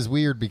town was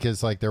weird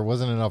because, like, there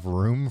wasn't enough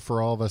room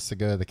for all of us to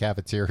go to the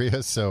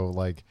cafeteria, so,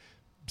 like,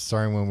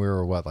 starting when we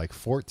were,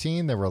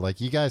 14, they were like,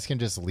 you guys can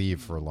just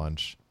leave for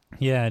lunch.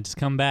 Yeah, just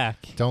come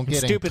back. Don't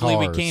get stupidly, in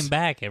cars. we came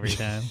back every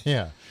time.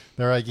 Yeah.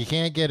 They're like, you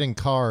can't get in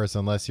cars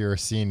unless you're a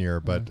senior,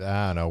 but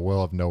I don't know,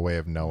 we'll have no way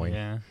of knowing.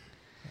 Yeah.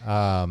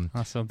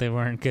 Also, they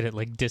weren't good at,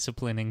 like,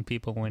 disciplining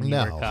people when you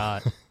were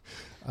caught.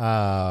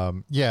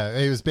 Yeah,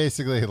 it was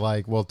basically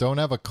like, well, don't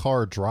have a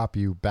car drop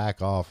you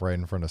back off right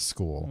in front of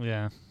school.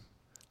 Yeah.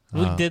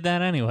 We did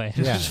that anyway.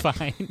 It was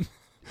fine.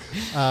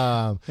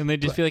 And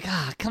they'd just be like,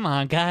 come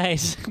on,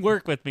 guys,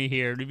 work with me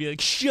here. And he'd be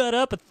like, shut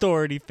up,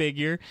 authority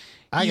figure.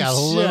 I got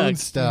Lone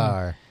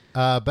Star.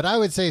 But I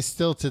would say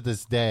still to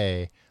this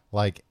day,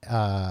 like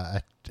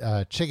a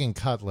chicken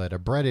cutlet, a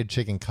breaded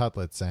chicken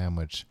cutlet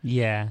sandwich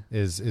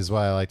is what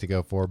I like to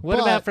go for. What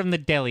about from the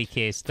deli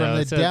case,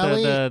 though? From the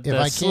deli, the if I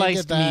can't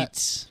sliced get that,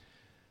 meats.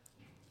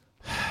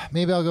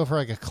 Maybe I'll go for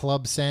like a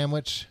club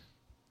sandwich.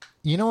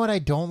 You know what I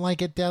don't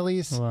like at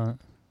delis? What?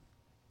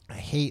 I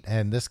hate,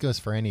 and this goes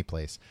for any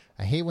place,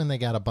 I hate when they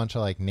got a bunch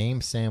of like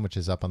name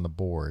sandwiches up on the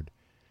board.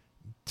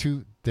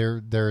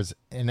 There's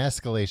an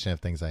escalation of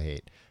things I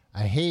hate.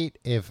 I hate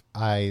if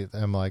I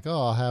am like, oh,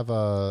 I'll have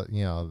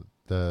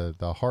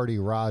the Hearty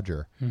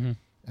Roger. Mm-hmm.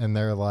 And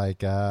they're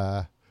like,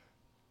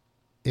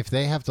 if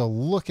they have to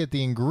look at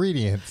the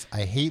ingredients,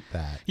 I hate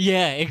that.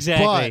 Yeah,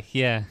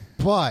 exactly.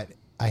 But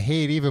I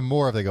hate even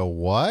more if they go,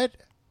 what?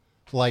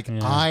 Like,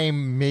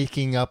 I'm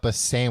making up a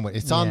sandwich.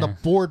 It's on the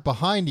board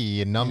behind you,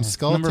 you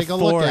numbskull. Number Take a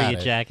 4, look at you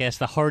it. jackass,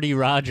 the Hearty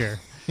Roger.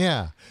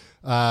 Yeah.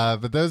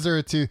 But those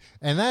are two.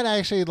 And that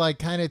actually, like,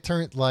 kind of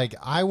turned, like,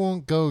 I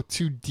won't go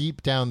too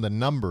deep down the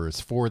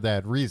numbers for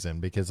that reason,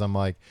 because I'm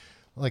like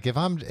if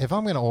I'm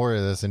going to order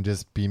this and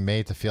just be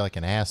made to feel like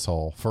an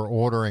asshole for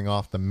ordering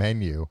off the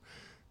menu,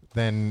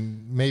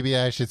 then maybe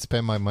I should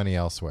spend my money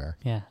elsewhere.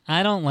 Yeah.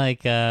 I don't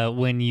like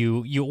when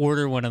you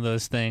order one of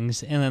those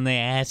things and then they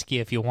ask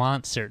you if you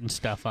want certain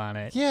stuff on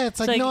it. Yeah,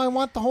 it's like, no, I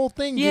want the whole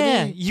thing.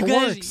 Yeah, you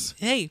guys.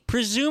 Hey,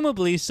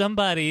 presumably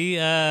somebody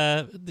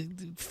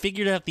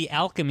figured out the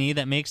alchemy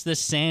that makes this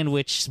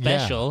sandwich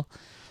special. Yeah.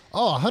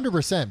 Oh,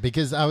 100%.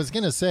 Because I was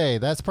going to say,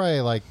 that's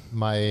probably like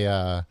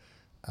my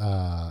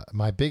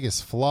my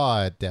biggest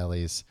flaw at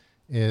delis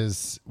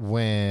is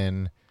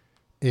when...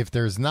 if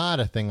there's not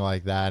a thing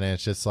like that and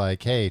it's just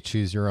like, hey,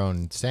 choose your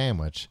own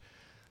sandwich,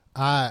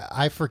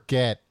 I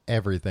forget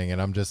everything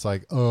and I'm just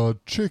like,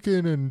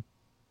 chicken and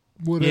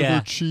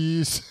whatever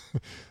cheese.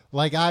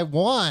 Like, I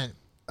want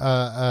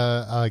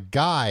a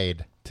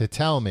guide to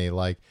tell me,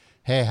 like,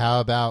 hey, how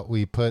about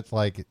we put,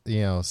 like,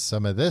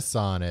 some of this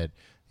on it,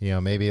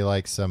 maybe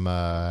like some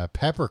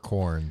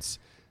peppercorns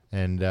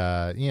and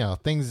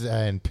things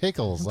and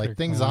pickles, like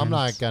things I'm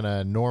not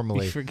gonna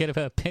normally. You forget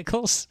about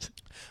pickles?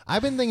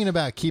 I've been thinking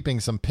about keeping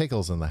some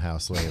pickles in the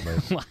house lately.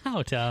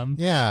 Wow, Tom.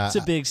 Yeah. It's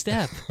a big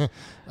step.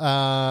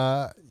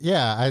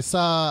 I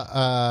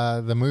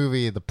saw the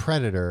movie The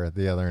Predator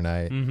the other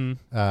night,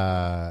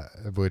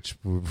 which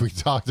we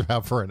talked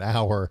about for an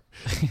hour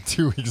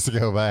 2 weeks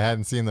ago, but I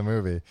hadn't seen the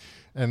movie.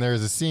 And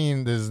there's a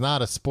scene, this is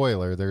not a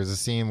spoiler, there's a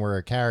scene where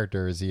a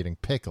character is eating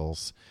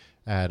pickles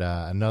at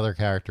another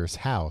character's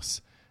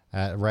house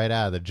right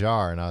out of the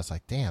jar, and I was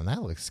like, damn,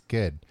 that looks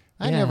good.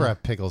 I never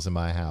have pickles in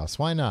my house.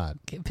 Why not?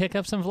 Pick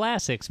up some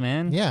Vlasics,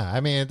 man. Yeah, I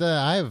mean,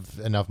 I have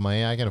enough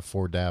money. I can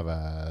afford to have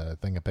a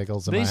thing of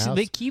pickles in my house.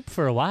 They keep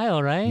for a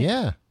while, right?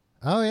 Yeah.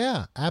 Oh,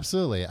 yeah,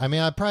 absolutely. I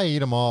mean, I'd probably eat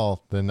them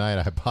all the night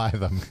I buy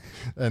them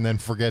and then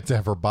forget to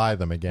ever buy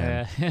them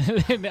again.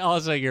 And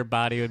also, your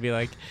body would be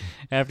like,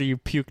 after you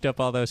puked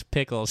up all those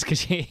pickles,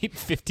 because you ate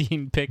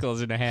 15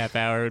 pickles in a half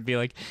hour, it would be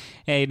like,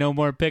 hey, no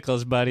more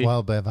pickles, buddy.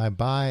 Well, but if I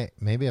buy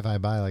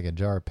like a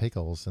jar of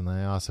pickles and then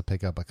I also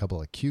pick up a couple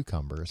of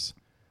cucumbers.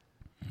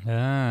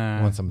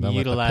 Once I'm done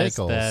with the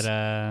pickles.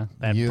 That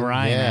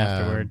brine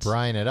afterwards.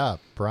 Brine it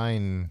up.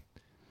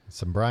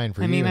 Some brine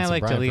for you. I mean, and I some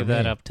like brine to leave for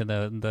that me. up to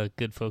the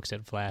good folks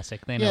at Vlasic.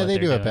 They know what they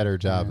they're do a doing. better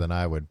job than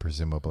I would,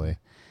 presumably.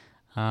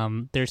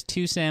 There's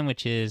 2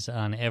 sandwiches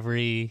on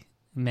every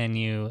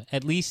menu,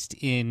 at least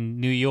in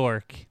New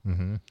York,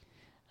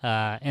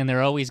 and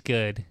they're always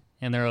good,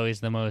 and they're always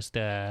the most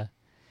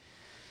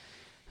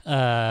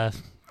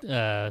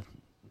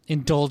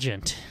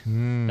indulgent.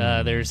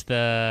 There's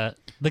the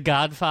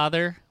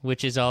Godfather,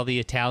 which is all the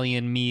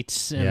Italian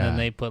meats, and then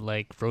they put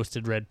like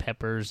roasted red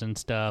peppers and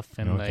stuff,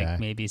 and like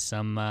maybe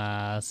some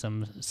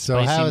spicy So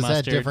how is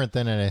mustard. that different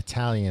than an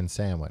Italian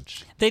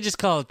sandwich? They just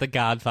call it the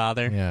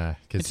Godfather. Yeah,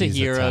 because it's a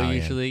hero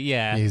usually.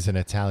 Yeah, he's an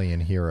Italian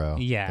hero.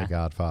 Yeah, the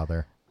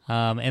Godfather.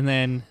 And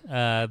then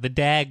the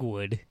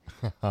Dagwood,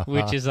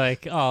 which is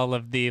like all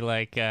of the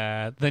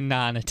the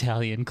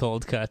non-Italian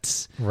cold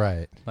cuts,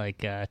 right?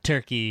 Like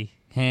turkey,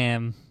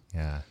 ham.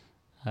 Yeah.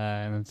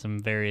 And then some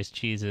various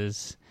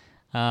cheeses.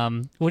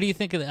 What do you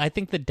think of I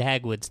think the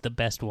Dagwood's the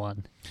best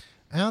one.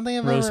 I don't think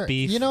I've roast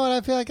beef. You know what? I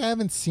feel like I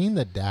haven't seen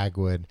the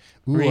Dagwood.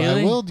 Ooh,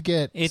 really? I will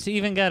get. It's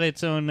even got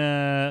its own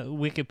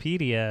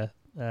Wikipedia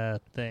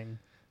thing.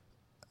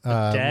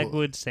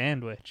 Dagwood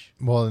sandwich.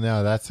 Well,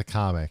 no, that's a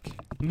comic.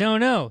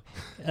 No.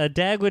 A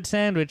Dagwood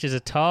sandwich is a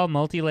tall,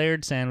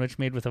 multi-layered sandwich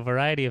made with a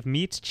variety of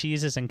meats,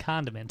 cheeses, and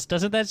condiments.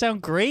 Doesn't that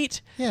sound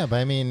great? Yeah, but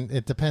I mean,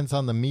 it depends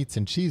on the meats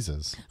and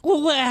cheeses.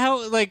 Well,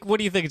 what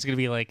do you think it's going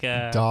to be like?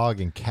 Dog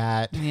and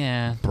cat.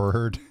 Yeah.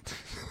 Bird.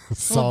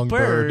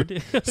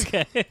 Songbird.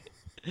 Okay.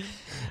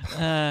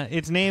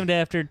 It's named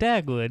after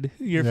Dagwood,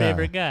 your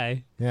favorite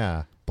guy.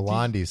 Yeah.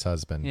 Blondie's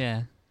husband.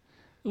 Yeah.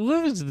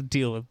 What was the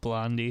deal with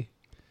Blondie?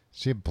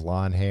 She had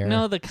blonde hair.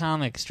 No, the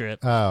comic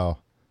strip. Oh.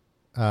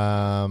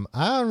 I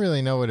don't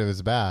really know what it was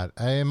about.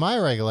 In my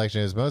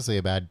recollection, it was mostly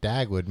about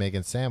Dagwood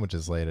making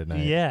sandwiches late at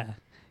night.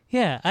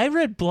 Yeah. I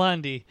read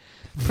Blondie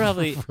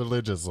probably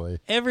religiously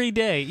every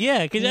day.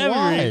 Yeah, because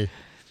why?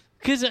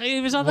 Because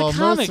it was on the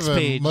comics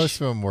page.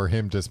 Most of them were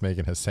him just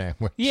making a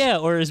sandwich. Yeah,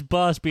 or his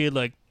boss being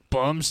like,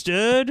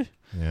 Bumstead?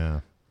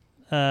 Yeah.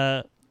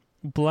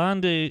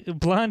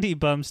 Blondie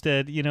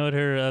Bumstead, you know what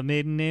her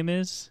maiden name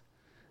is?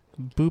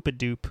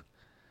 Boopadoop.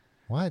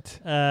 What?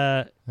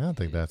 I don't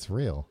think that's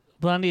real.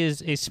 Blondie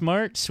is a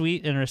smart,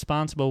 sweet, and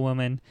responsible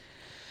woman.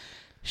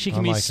 She can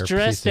Unlike be her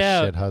stressed piece of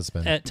out shit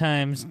husband. at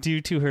times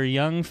due to her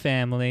young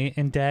family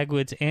and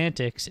Dagwood's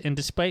antics, and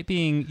despite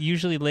being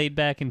usually laid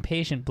back and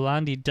patient,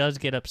 Blondie does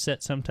get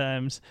upset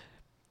sometimes.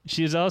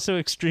 She is also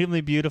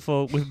extremely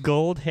beautiful with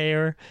gold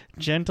hair,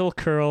 gentle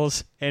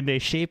curls, and a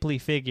shapely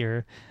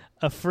figure.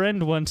 A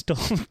friend once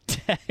told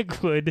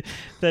Dagwood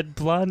that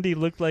Blondie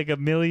looked like $1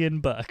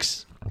 million.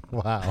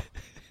 Wow.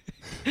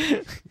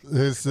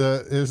 Is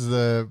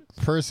the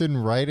person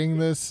writing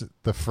this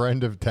the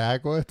friend of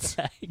Dagwood's?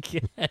 I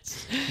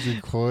guess. Is he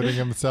quoting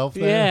himself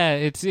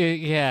there?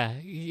 Yeah,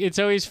 it's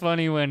always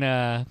funny when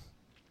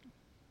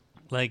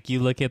like you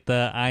look at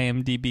the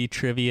IMDb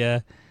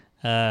trivia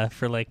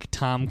for like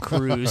Tom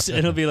Cruise.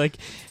 It'll be like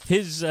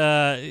his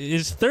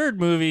third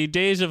movie,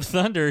 Days of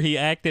Thunder, he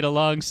acted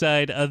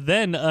alongside a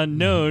then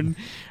unknown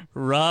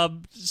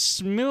Rob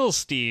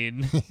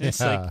Smilstein. It's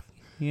like,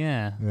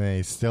 yeah,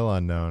 he's still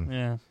unknown.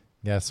 Yeah.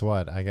 Guess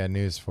what? I got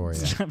news for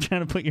you. I'm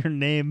trying to put your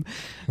name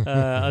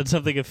on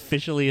something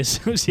officially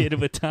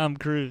associated with Tom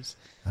Cruise.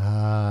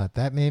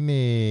 That made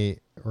me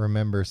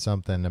remember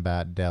something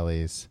about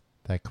Delis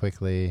that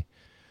quickly.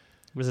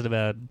 Was it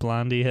about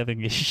Blondie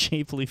having a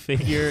shapely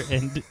figure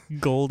and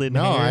golden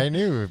hair? No, I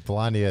knew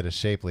Blondie had a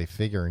shapely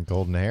figure and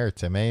golden hair.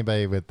 Tim,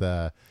 anybody with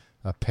a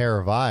pair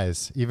of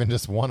eyes, even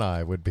just one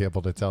eye, would be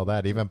able to tell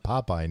that. Even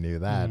Popeye knew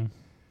that.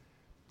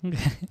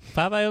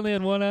 Popeye only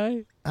had one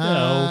eye?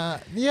 No.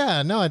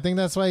 Yeah, no, I think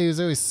that's why he was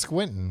always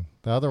squinting.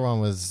 The other one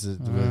was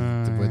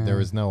there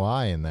was no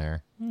eye in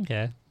there.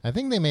 Okay. I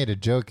think they made a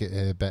joke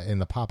in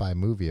the Popeye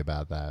movie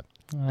about that.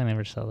 I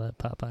never saw that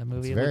Popeye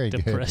movie. It's very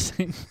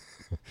depressing.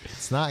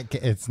 It's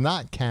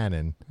not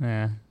canon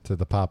to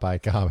the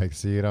Popeye comics,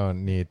 so you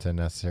don't need to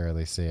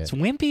necessarily see it. Is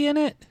Wimpy in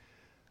it?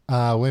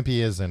 Wimpy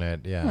is in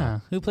it, yeah. Huh.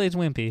 Who plays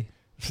Wimpy?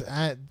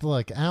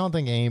 Look, I don't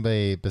think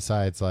anybody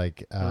besides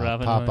like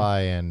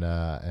Popeye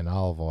and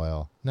Olive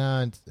Oil.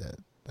 No,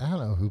 I don't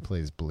know who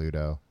plays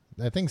Bluto.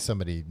 I think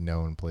somebody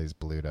known plays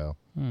Bluto.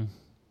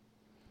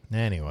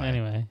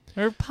 Anyway,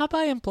 are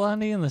Popeye and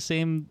Blondie in the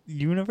same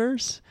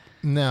universe?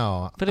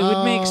 No, but it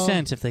would make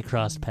sense if they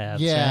crossed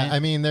paths. Yeah, right? I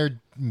mean they're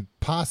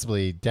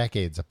possibly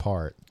decades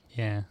apart.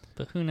 Yeah,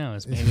 but who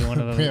knows? Maybe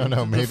one of them. We don't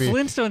know. Maybe the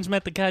Flintstones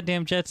met the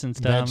goddamn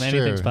Jetsons. Tom,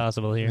 anything's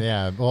possible here.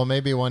 Yeah, well,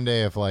 maybe one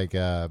day if like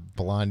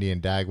Blondie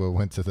and Dagwood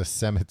went to the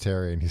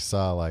cemetery and you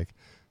saw like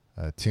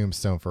a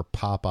tombstone for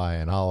Popeye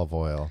and Olive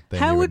Oil, then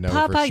how you would know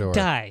Popeye for sure.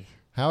 die?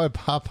 How would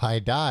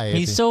Popeye die?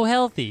 He's so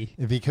healthy.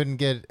 If he couldn't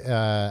get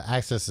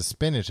access to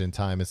spinach in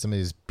time, and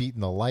somebody's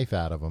beating the life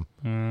out of him.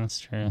 That's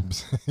true.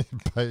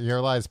 But here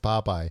lies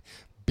Popeye,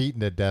 beaten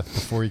to death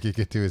before he could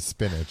get to his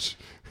spinach.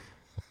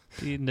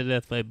 Beaten to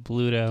death by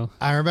Bluto.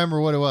 I remember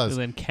what it was. Who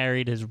then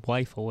carried his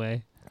wife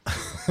away.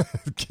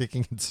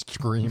 Kicking and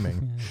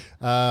screaming.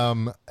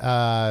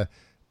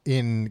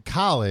 In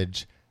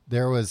college,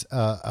 there was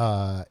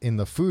in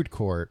the food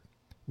court.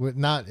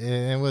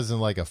 It wasn't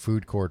like a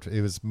food court.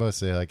 It was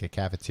mostly like a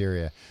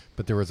cafeteria.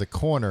 But there was a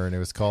corner, and it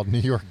was called New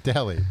York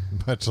Deli,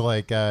 much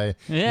like you were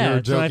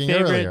it's joking my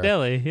favorite earlier.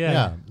 deli.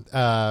 Yeah.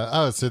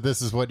 So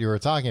this is what you were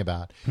talking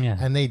about. Yeah.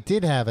 And they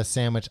did have a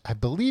sandwich. I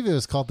believe it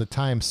was called the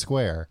Times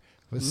Square.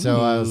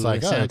 So I was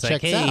like, it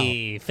checks out.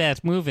 Hey,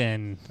 fast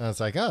moving. I was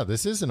like,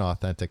 this is an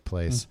authentic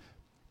place.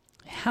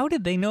 How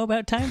did they know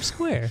about Times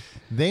Square?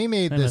 They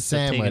made this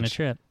sandwich a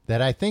trip.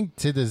 that I think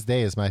to this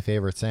day is my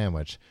favorite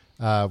sandwich,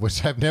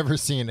 which I've never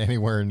seen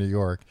anywhere in New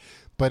York.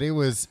 But it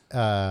was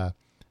a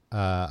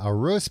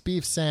roast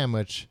beef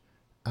sandwich.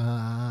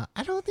 I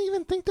don't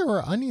even think there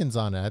were onions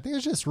on it. I think it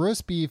was just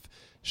roast beef,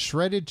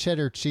 shredded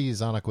cheddar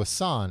cheese on a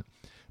croissant.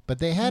 But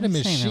they had a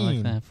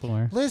machine. Like that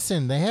for.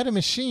 Listen, they had a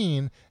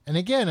machine, and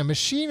again, a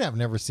machine I've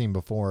never seen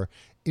before.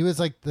 It was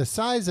like the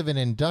size of an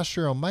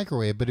industrial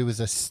microwave, but it was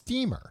a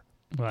steamer.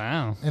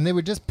 Wow. And they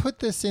would just put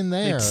this in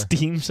there. They'd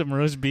steam some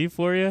roast beef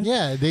for you?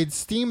 Yeah, they'd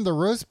steam the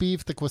roast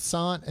beef, the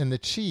croissant, and the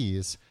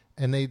cheese.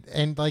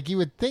 And like you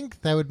would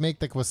think that would make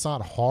the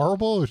croissant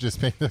horrible. It would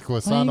just make the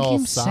croissant all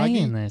soggy. Why do you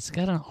keep saying this? It's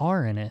got an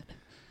R in it.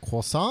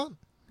 Croissant?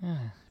 Yeah,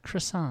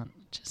 croissant.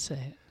 Just say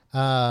it.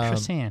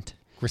 Croissant.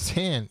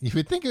 Croissant. You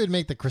would think it would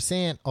make the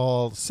croissant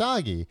all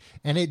soggy,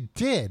 and it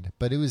did,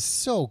 but it was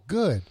so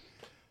good.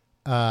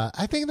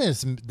 I think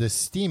the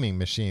steaming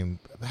machine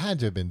had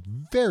to have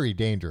been very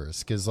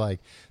dangerous because, like,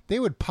 they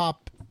would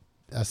pop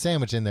a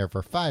sandwich in there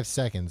for 5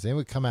 seconds, and it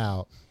would come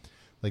out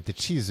like the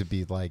cheese would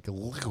be like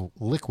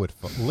liquefied.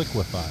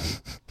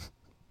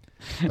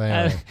 But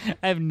anyway.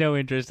 I have no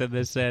interest in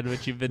this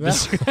sandwich you've been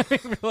describing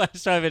for the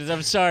last 5 minutes.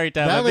 I'm sorry,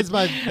 Tom. That I've was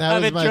my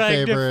been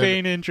trying favorite. to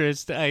feign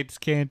interest. I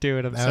just can't do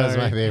it. I'm That sorry. was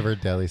my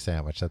favorite deli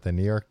sandwich at the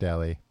New York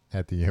Deli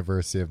at the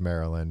University of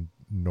Maryland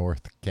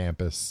North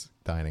Campus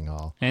Dining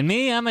Hall. And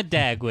me, I'm a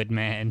Dagwood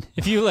man.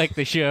 If you like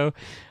the show,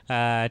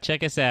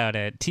 check us out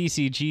at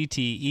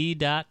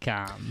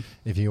tcgte.com.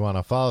 If you want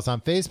to follow us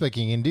on Facebook,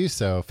 you can do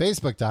so.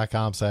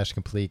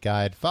 Facebook.com/Complete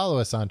Guide. Follow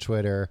us on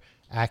Twitter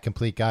at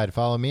Complete Guide.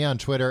 Follow me on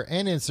Twitter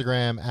and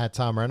Instagram at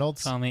Tom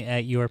Reynolds. Follow me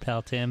at Your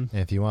Pal Tim.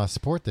 And if you want to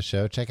support the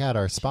show, check out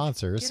our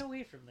sponsors. Get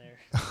away from there.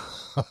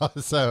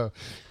 So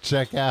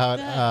check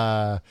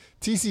out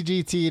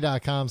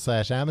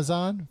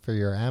tcgt.com/Amazon for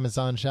your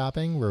Amazon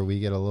shopping, where we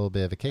get a little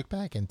bit of a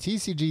kickback, and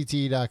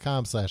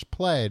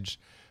tcgt.com/pledge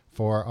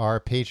for our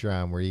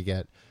Patreon, where you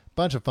get a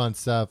bunch of fun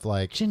stuff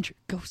like Ginger,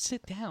 go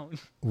sit down.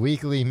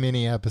 weekly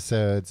mini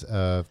episodes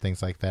of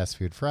things like Fast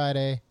Food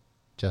Friday,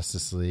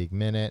 Justice League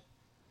Minute,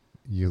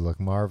 You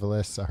Look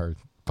Marvelous, our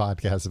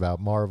podcast about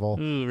Marvel.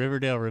 Ooh,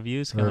 Riverdale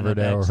Review's coming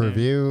Riverdale up back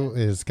Review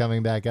is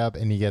coming back up,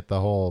 and you get the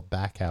whole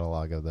back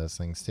catalog of those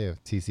things too.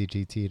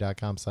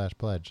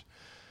 tcgt.com/pledge.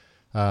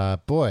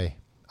 Boy,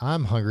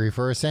 I'm hungry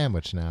for a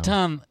sandwich now.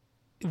 Tom,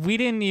 we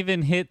didn't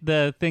even hit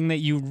the thing that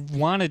you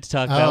wanted to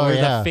talk about,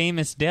 the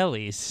famous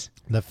delis.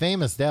 The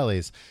famous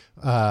delis.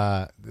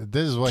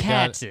 This is what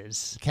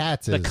Katz's.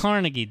 Katz's. The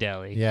Carnegie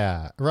Deli.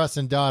 Yeah. Russ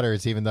and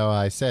Daughters, even though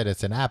I said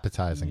it's an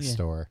appetizing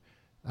store.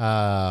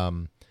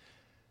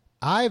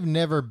 I've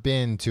never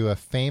been to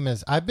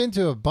I've been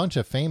to a bunch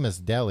of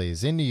famous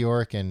delis in New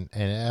York and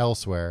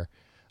elsewhere.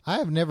 I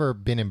have never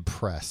been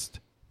impressed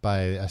by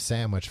a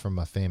sandwich from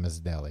a famous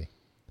deli.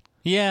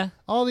 Yeah.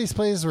 All these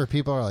places where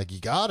people are like, you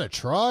gotta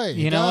try it.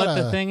 You know what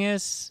the thing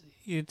is?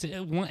 It's,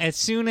 as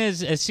soon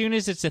as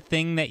it's a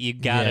thing that you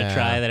gotta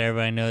try that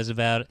everybody knows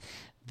about,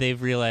 they've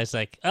realized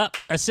like,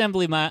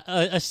 assembly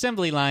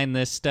line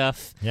this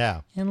stuff.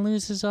 Yeah. And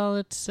loses all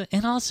its...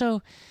 And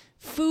also,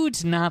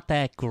 food's not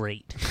that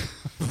great.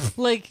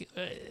 Like,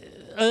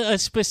 a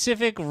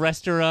specific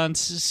restaurant's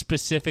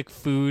specific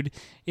food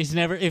is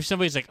never... If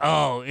somebody's like,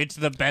 oh, it's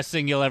the best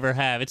thing you'll ever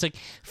have. It's like,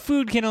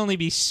 food can only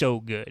be so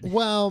good.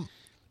 Well,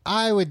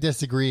 I would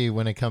disagree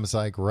when it comes to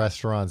like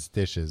restaurants'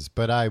 dishes,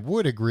 but I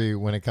would agree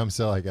when it comes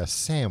to like a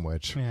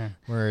sandwich,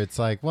 where it's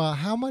like, well,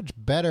 how much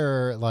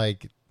better,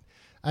 like...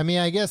 I mean,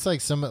 I guess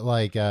like some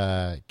like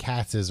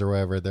Katz's or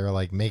whatever, they're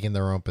like making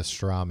their own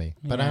pastrami,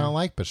 but I don't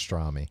like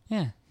pastrami.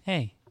 Yeah.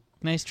 Hey,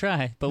 nice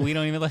try, but we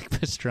don't even like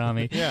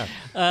pastrami. Yeah.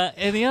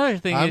 And the other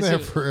thing I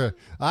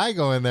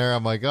go in there,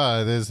 I'm like,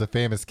 oh, this is the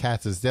famous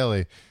Katz's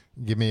Deli.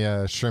 Give me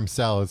a shrimp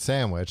salad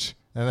sandwich.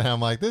 And then I'm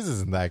like, this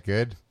isn't that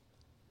good.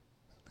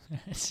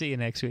 See you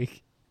next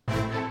week.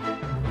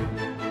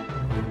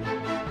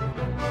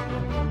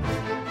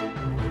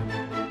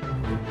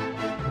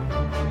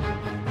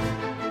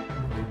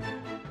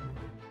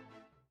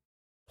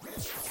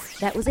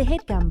 That was a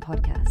HeadGum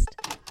podcast.